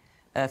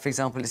UK, for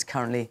example, it's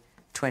currently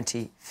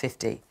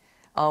 2050.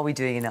 Are we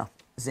doing enough?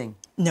 Zing?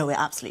 No, we're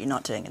absolutely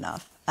not doing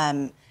enough.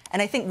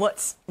 And I think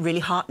what's really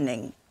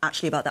heartening,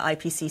 actually, about the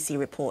IPCC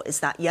report is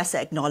that, yes, it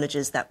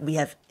acknowledges that we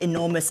have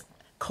enormous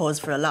cause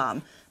for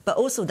alarm, but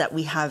also that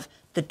we have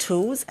the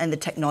tools and the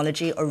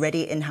technology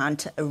already in hand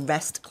to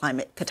arrest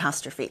climate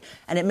catastrophe.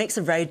 And it makes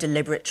a very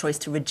deliberate choice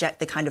to reject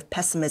the kind of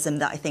pessimism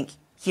that I think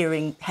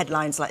hearing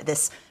headlines like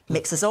this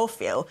makes us all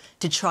feel,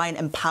 to try and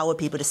empower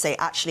people to say,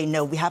 actually,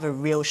 no, we have a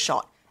real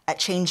shot at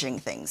changing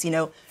things. You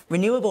know,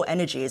 renewable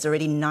energy is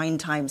already 9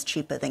 times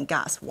cheaper than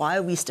gas. Why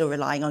are we still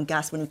relying on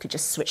gas when we could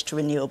just switch to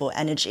renewable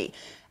energy?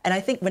 And I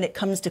think when it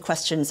comes to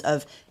questions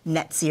of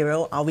net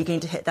zero, are we going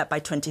to hit that by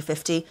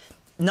 2050?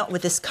 Not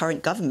with this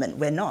current government,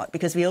 we're not,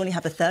 because we only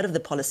have a third of the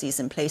policies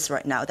in place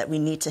right now that we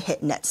need to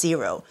hit net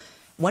zero.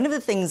 One of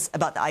the things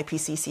about the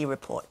IPCC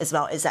report as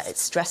well is that it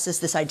stresses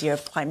this idea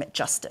of climate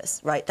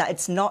justice, right? That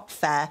it's not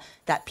fair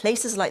that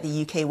places like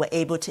the UK were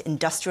able to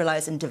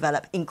industrialise and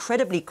develop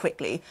incredibly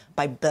quickly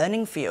by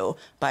burning fuel,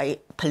 by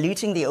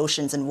polluting the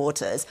oceans and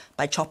waters,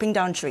 by chopping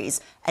down trees,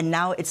 and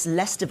now it's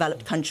less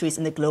developed countries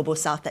in the global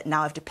south that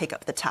now have to pick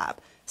up the tab.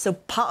 So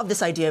part of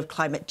this idea of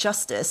climate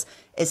justice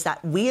is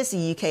that we as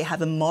the UK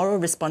have a moral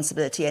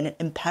responsibility and an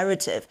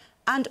imperative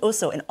and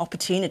also an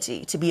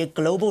opportunity to be a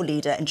global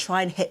leader and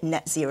try and hit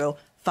net zero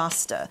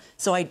faster.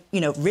 So I,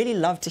 really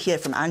love to hear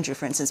from Andrew,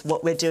 for instance,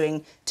 what we're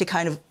doing to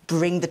kind of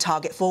bring the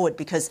target forward,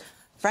 because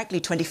frankly,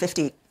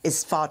 2050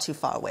 is far too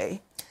far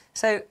away.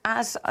 So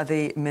as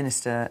the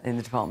Minister in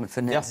the Department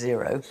for Net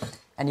Zero,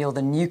 and you're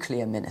the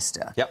Nuclear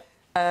Minister,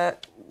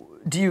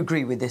 do you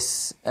agree with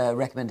this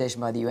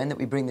recommendation by the UN that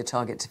we bring the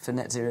target for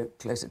net zero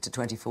closer to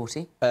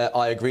 2040?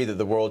 I agree that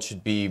the world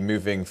should be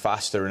moving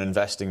faster and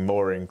investing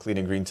more in clean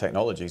and green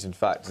technologies. In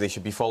fact, they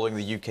should be following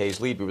the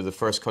UK's lead. We were the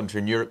first country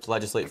in Europe to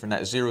legislate for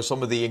net zero.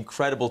 Some of the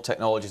incredible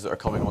technologies that are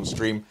coming on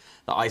stream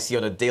that I see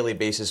on a daily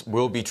basis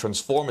will be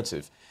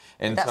transformative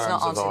in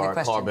terms of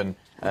our carbon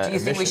emissions. Do you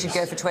think we should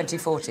go for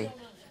 2040?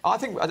 I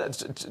think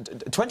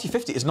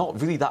 2050 is not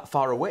really that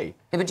far away.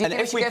 Yeah, but do you think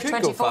we should go for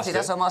 2040?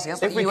 That's what I'm asking.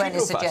 That's what the UN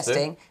is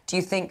suggesting. Do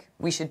you think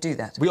we should do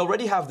that? We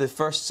already have the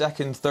first,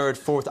 second, third,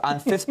 fourth and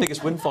fifth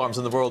biggest wind farms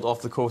in the world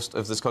off the coast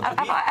of this country.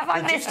 Have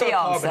I missed the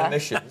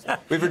answer?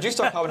 We've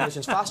reduced our carbon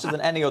emissions faster than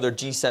any other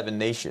G7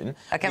 nation.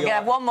 OK, I'm going to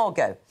have one more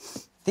go.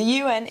 The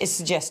UN is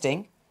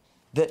suggesting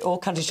that all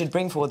countries should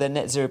bring forward their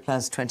net zero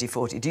plans to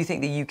 2040. Do you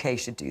think the UK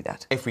should do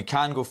that? If we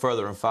can go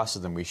further and faster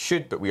than we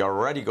should, but we are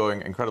already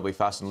going incredibly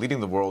fast and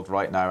leading the world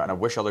right now, and I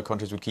wish other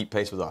countries would keep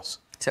pace with us.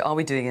 So are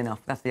we doing enough?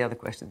 That's the other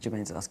question that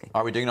Jermaine's asking.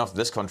 Are we doing enough in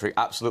this country?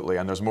 Absolutely,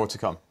 and there's more to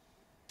come.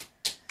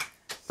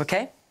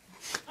 OK.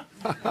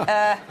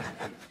 I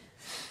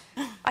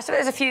suppose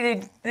there's a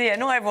few... Yeah,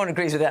 not everyone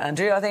agrees with that,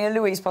 Andrew. I think,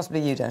 Louise,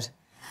 possibly you don't.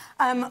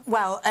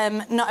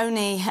 Not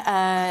only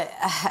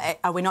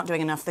are we not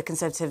doing enough, the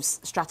Conservatives'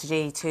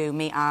 strategy to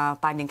meet our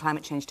binding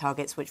climate change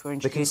targets, which were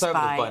introduced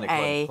by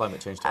a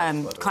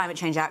Climate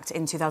Change Act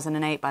in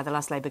 2008 by the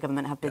last Labour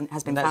government,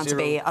 has been found to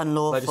be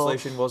unlawful.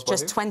 Legislation was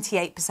just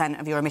 28%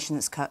 of your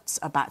emissions cuts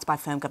are backed by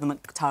firm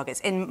government targets.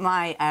 In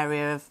my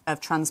area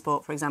of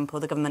transport, for example,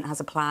 the government has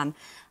a plan,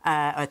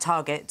 a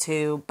target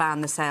to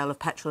ban the sale of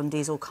petrol and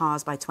diesel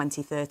cars by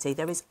 2030.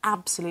 There is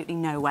absolutely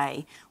no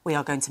way we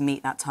are going to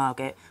meet that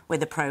target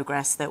with the progress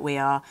that we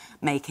are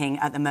making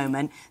at the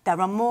moment. There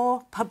are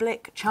more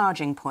public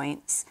charging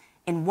points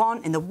in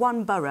the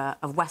one borough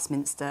of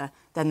Westminster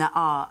than there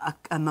are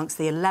amongst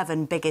the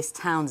 11 biggest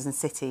towns and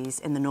cities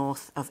in the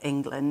north of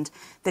England.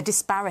 The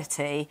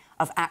disparity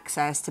of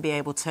access to be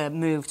able to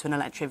move to an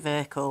electric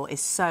vehicle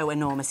is so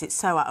enormous. It's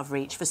so out of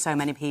reach for so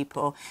many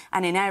people.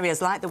 And in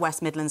areas like the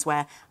West Midlands,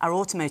 where our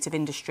automotive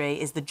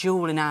industry is the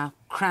jewel in our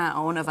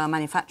crown of our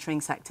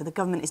manufacturing sector, the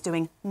government is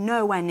doing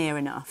nowhere near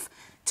enough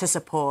to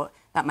support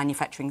that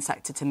manufacturing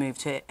sector to move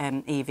to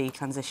EV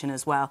transition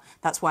as well.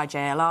 That's why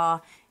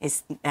JLR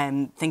is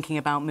thinking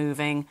about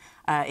moving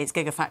its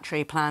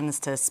gigafactory plans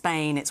to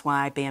Spain. It's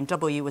why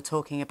BMW were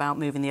talking about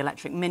moving the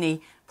electric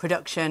Mini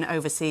production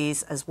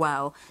overseas as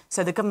well.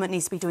 So the government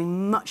needs to be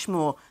doing much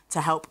more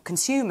to help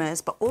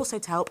consumers, but also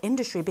to help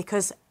industry,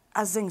 because,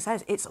 as Zing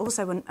says, it's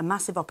also a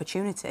massive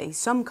opportunity.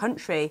 Some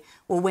country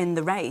will win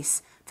the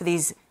race for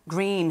these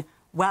green,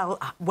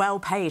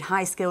 well-paid,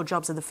 high-skilled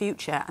jobs of the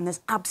future, and there's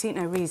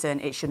absolutely no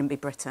reason it shouldn't be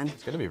Britain.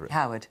 It's going to be Britain.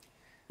 Howard,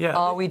 yeah,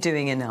 are we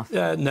doing enough?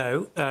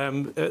 No.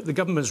 The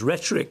government's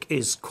rhetoric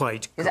is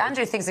quite... Because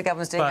Andrew thinks the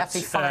government's doing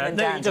absolutely fine and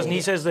dandy. No, he doesn't. He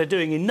says they're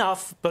doing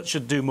enough, but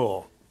should do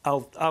more.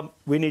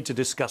 We need to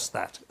discuss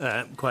that,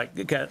 as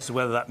to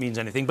whether that means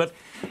anything. But,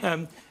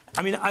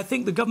 I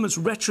think the government's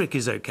rhetoric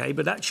is OK,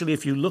 but actually,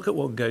 if you look at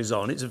what goes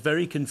on, it's a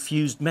very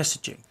confused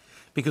messaging.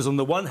 Because on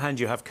the one hand,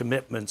 you have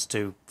commitments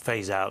to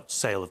phase out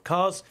sale of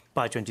cars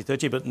by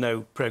 2030, but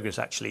no progress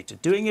actually to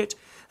doing it.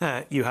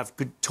 You have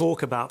good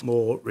talk about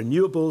more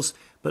renewables,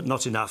 but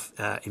not enough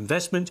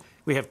investment.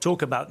 We have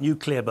talk about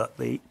nuclear, but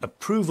the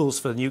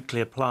approvals for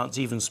nuclear plants,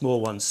 even small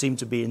ones, seem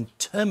to be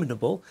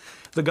interminable.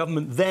 The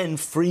government then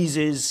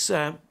freezes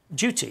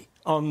duty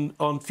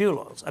on fuel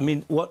oils.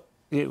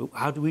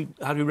 How do we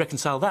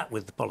reconcile that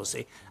with the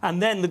policy?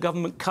 And then the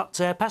government cuts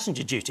air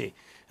passenger duty,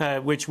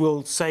 which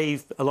will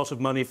save a lot of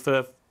money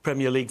for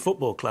Premier League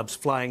football clubs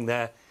flying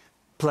their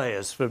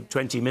players for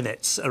 20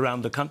 minutes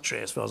around the country,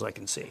 as far as I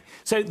can see.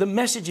 So the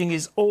messaging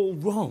is all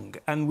wrong,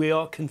 and we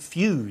are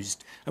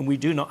confused, and we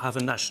do not have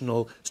a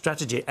national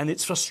strategy. And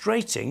it's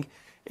frustrating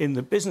in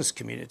the business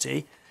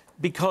community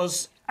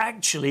because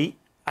actually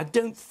I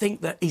don't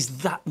think there is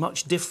that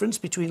much difference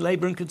between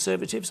Labour and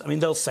Conservatives. I mean,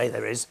 they'll say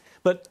there is,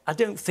 but I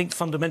don't think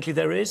fundamentally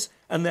there is,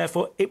 and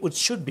therefore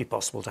should be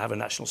possible to have a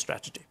national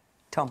strategy.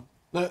 Tom?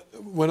 No,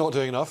 we're not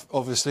doing enough,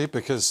 obviously,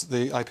 because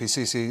the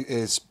IPCC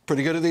is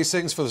pretty good at these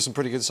things, for some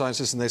pretty good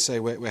scientists, and they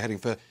say we're heading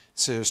for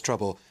serious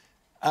trouble.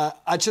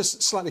 I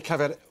just slightly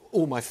caveat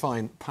all my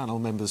fine panel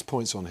members'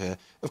 points on here.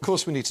 Of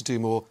course, we need to do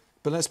more,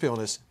 but let's be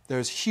honest, there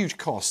is huge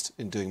cost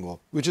in doing more.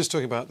 We're just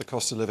talking about the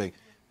cost of living.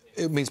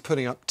 It means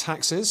putting up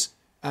taxes.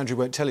 Andrew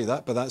won't tell you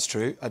that, but that's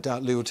true. I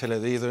doubt Lou will tell you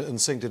that either,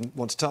 and Zing didn't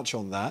want to touch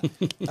on that.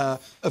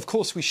 Of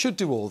course, we should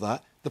do all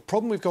that. The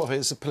problem we've got here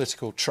is a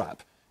political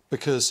trap,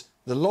 because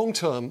the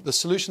long-term, the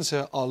solutions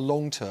here are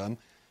long-term.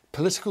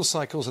 Political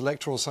cycles,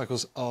 electoral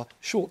cycles are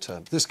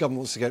short-term. This government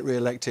wants to get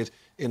re-elected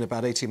in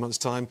about 18 months'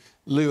 time.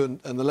 Lou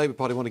and the Labour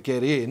Party want to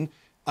get in.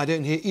 I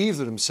don't hear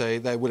either of them say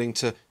they're willing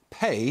to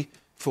pay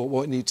for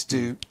what it needs to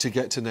do to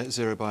get to net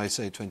zero by,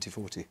 say,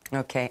 2040.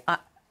 OK.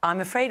 I'm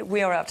afraid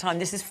we are out of time.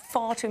 This is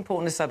far too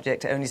important a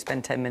subject to only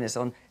spend 10 minutes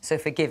on, so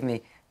forgive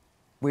me.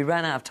 We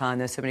ran out of time.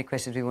 There's so many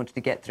questions we wanted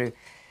to get through.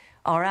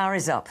 Our hour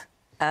is up.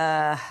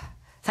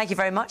 Thank you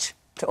very much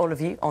to all of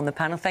you on the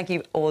panel. Thank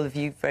you, all of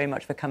you, very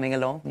much for coming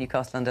along,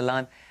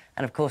 Newcastle-under-Lyme.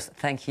 And, of course,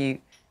 thank you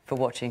for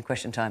watching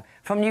Question Time.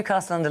 From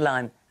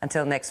Newcastle-under-Lyme,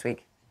 until next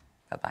week,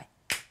 bye-bye.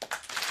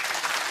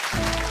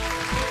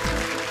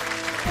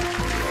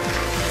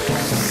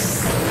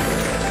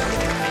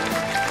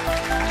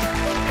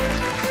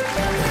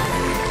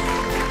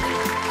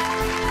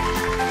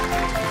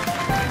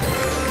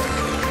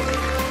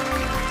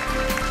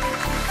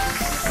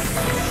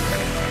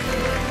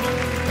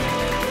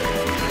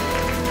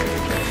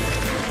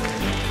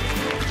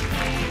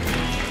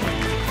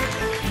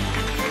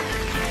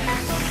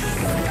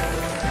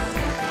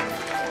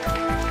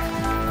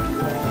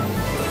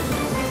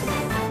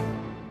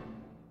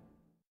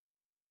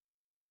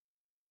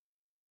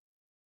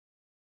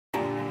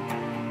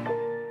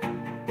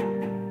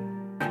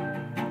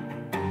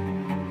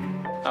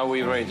 Are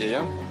we ready,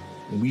 yeah?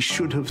 We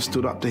should have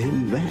stood up to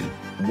him then.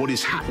 What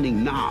is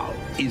happening now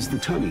is the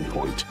turning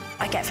point.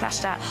 I get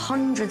flashed at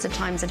hundreds of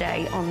times a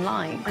day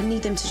online. I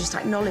need them to just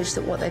acknowledge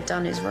that what they've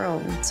done is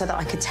wrong so that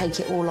I could take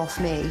it all off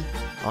me.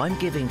 I'm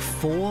giving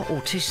 4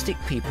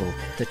 autistic people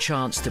the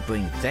chance to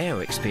bring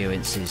their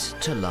experiences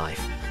to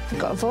life. I've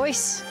got a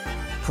voice.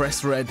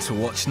 Press red to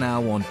watch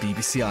now on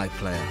BBC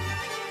iPlayer.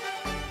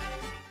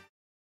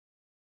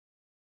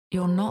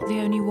 You're not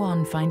the only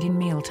one finding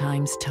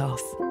mealtimes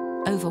tough.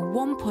 Over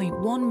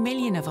 1.1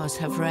 million of us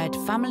have read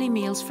Family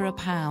Meals for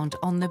 £1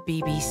 on the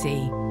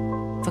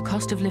BBC. For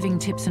cost of living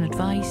tips and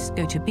advice,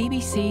 go to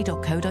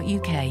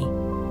bbc.co.uk.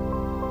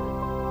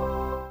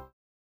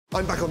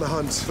 I'm back on the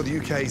hunt for the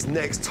UK's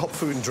next top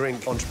food and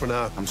drink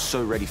entrepreneur. I'm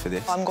so ready for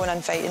this. I'm going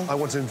unfading. I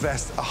want to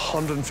invest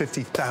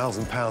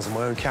 £150,000 of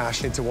my own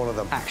cash into one of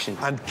them. Action.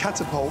 And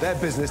catapult their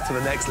business to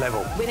the next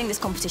level. Winning this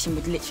competition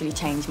would literally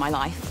change my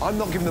life. I'm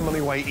not giving the money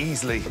away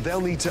easily.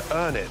 They'll need to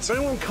earn it. If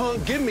anyone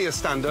can't give me a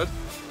standard,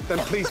 then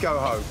please go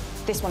home.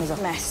 This one is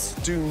a mess.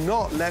 Do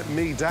not let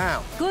me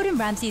down. Gordon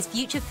Ramsay's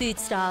Future Food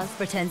Stars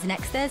returns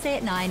next Thursday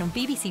at 9 on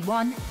BBC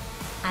One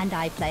and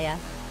iPlayer.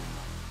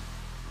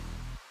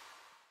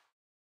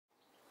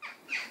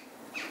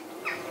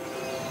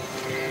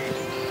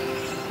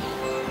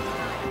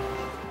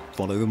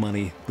 Follow the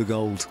money, the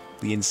gold,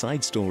 the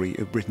inside story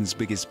of Britain's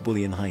biggest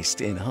bullion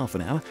heist in half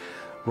an hour.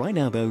 Right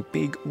now, though,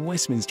 big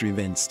Westminster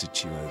events to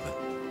chew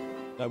over.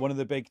 One of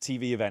the big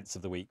TV events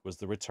of the week was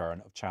the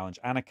return of Challenge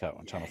Annika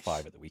on Channel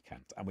 5 at the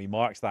weekend. And we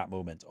marked that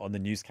moment on the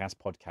Newscast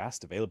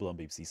podcast, available on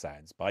BBC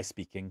Sounds, by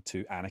speaking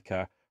to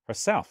Annika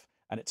herself.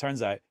 And it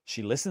turns out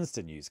she listens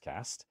to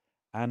Newscast,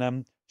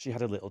 and she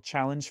had a little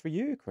challenge for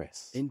you,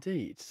 Chris.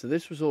 Indeed. So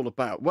this was all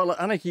about... Well,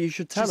 Annika, you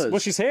should tell us. Well,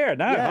 she's here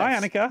now.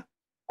 Yes. Hi, Annika.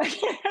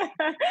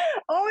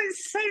 Oh,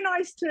 it's so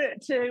nice to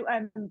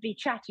be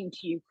chatting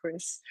to you,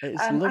 Chris.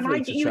 It's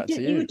lovely to chat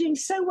to you. You were doing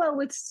so well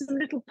with some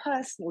little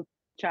personal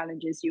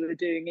challenges you were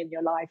doing in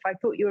your life. I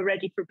thought you were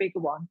ready for a bigger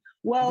one.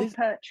 World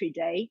Poetry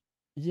Day.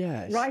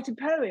 Yes. Write a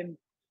poem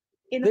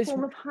in the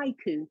form of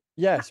haiku.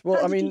 Yes.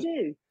 Well, How did you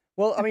do?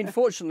 Well, I mean,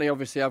 fortunately,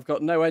 obviously, I've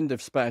got no end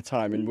of spare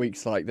time in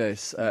weeks like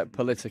this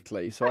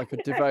politically, so I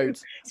could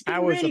devote It's been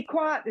hours. really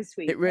quiet this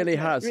week. It really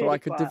hasn't has. it? So Really I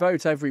could quiet.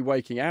 devote every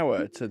waking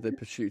hour to the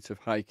pursuit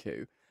of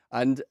haiku,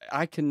 and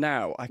I can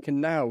now,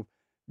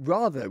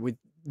 rather with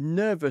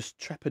nervous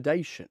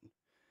trepidation,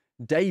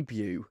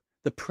 debut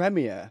the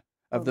premiere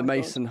of the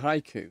Mason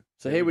haiku.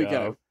 So here we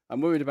go.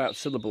 I'm worried about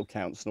syllable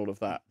counts and all of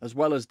that, as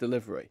well as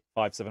delivery.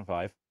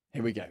 575.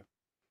 Here we go.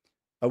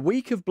 A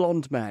week of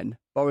blonde men.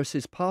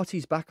 Boris's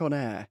party's back on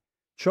air.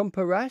 Trump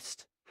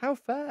arrest? How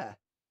fair?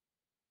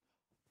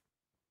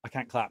 I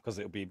can't clap because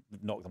it'll be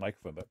knock the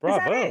microphone, but Is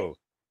that bravo. it?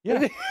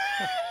 Yeah. Is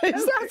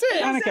that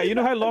it? Annika, you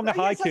know how long a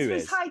haiku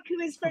yes, is?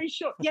 Haiku is very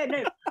short. Yeah,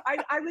 no,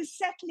 I was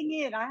settling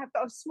in. I have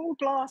got a small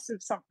glass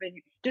of something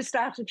just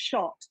out of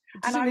shot,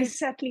 and I was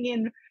settling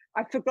in.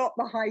 I forgot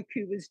the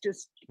haiku was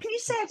just. Can you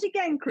say it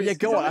again, Chris? Yeah,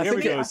 go on. Here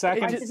we go.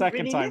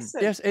 Second time.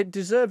 Listen. Yes, it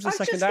deserves a I was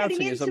second just getting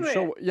outing, as I'm into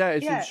sure. it. Yeah,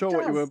 Yeah, I'm sure it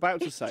what you were does.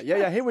 about to say.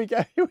 Yeah, here we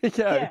go. Here we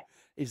go. Yeah.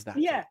 Is that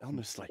Yeah. it?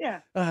 Honestly. Yeah.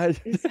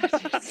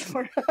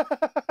 Sorry.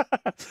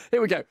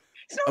 Here we go.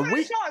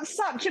 It's not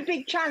such a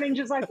big challenge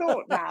as I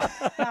thought now.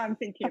 Now I'm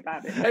thinking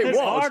about it. It's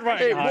hard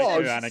writing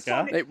haiku,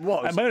 Annika. It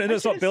was. I mean,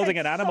 it's not have building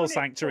said an animal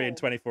solid sanctuary in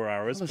 24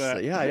 hours. Honestly,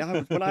 but...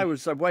 yeah. When I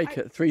was awake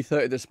at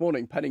 3:30 this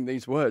morning penning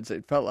these words,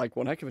 it felt like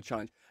one heck of a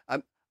challenge.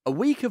 A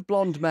week of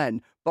blonde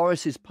men.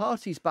 Boris's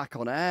party's back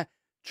on air.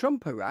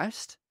 Trump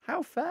arrest.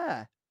 How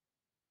fair?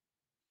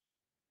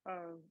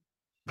 Oh,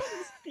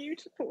 it's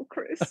beautiful,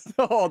 Chris.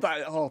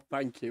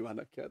 Thank you,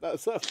 Annika.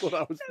 That's what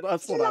I was.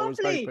 That's what I was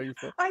hoping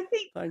for. I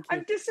think Thank you.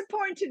 I'm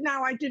disappointed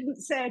now. I didn't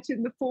say it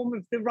in the form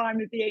of the rhyme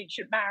of the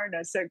Ancient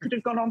Mariner, so it could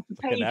have gone on for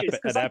pages.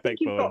 Because I think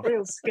you've got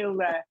real skill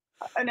there.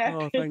 An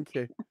epic. Oh, thank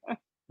you.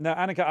 Now,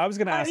 Annika, I was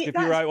going to ask if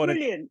you were out on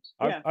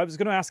I was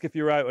going to ask if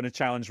you were out on a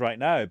challenge right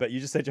now, but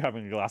you just said you're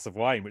having a glass of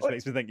wine, which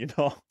makes me think you're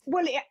not.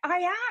 Well,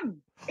 I am.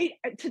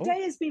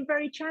 Today has been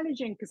very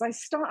challenging because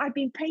I've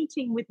been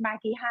painting with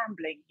Maggie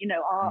Hambling,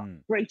 our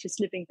greatest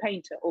living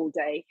painter, all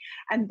day,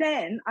 and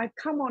then I've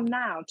come on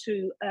now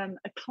to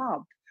a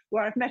club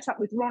where I've met up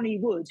with Ronnie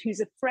Wood,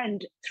 who's a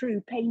friend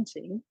through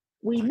painting.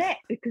 We met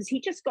because he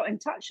just got in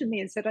touch with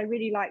me and said, "I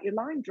really like your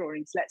line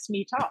drawings. Let's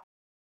meet up."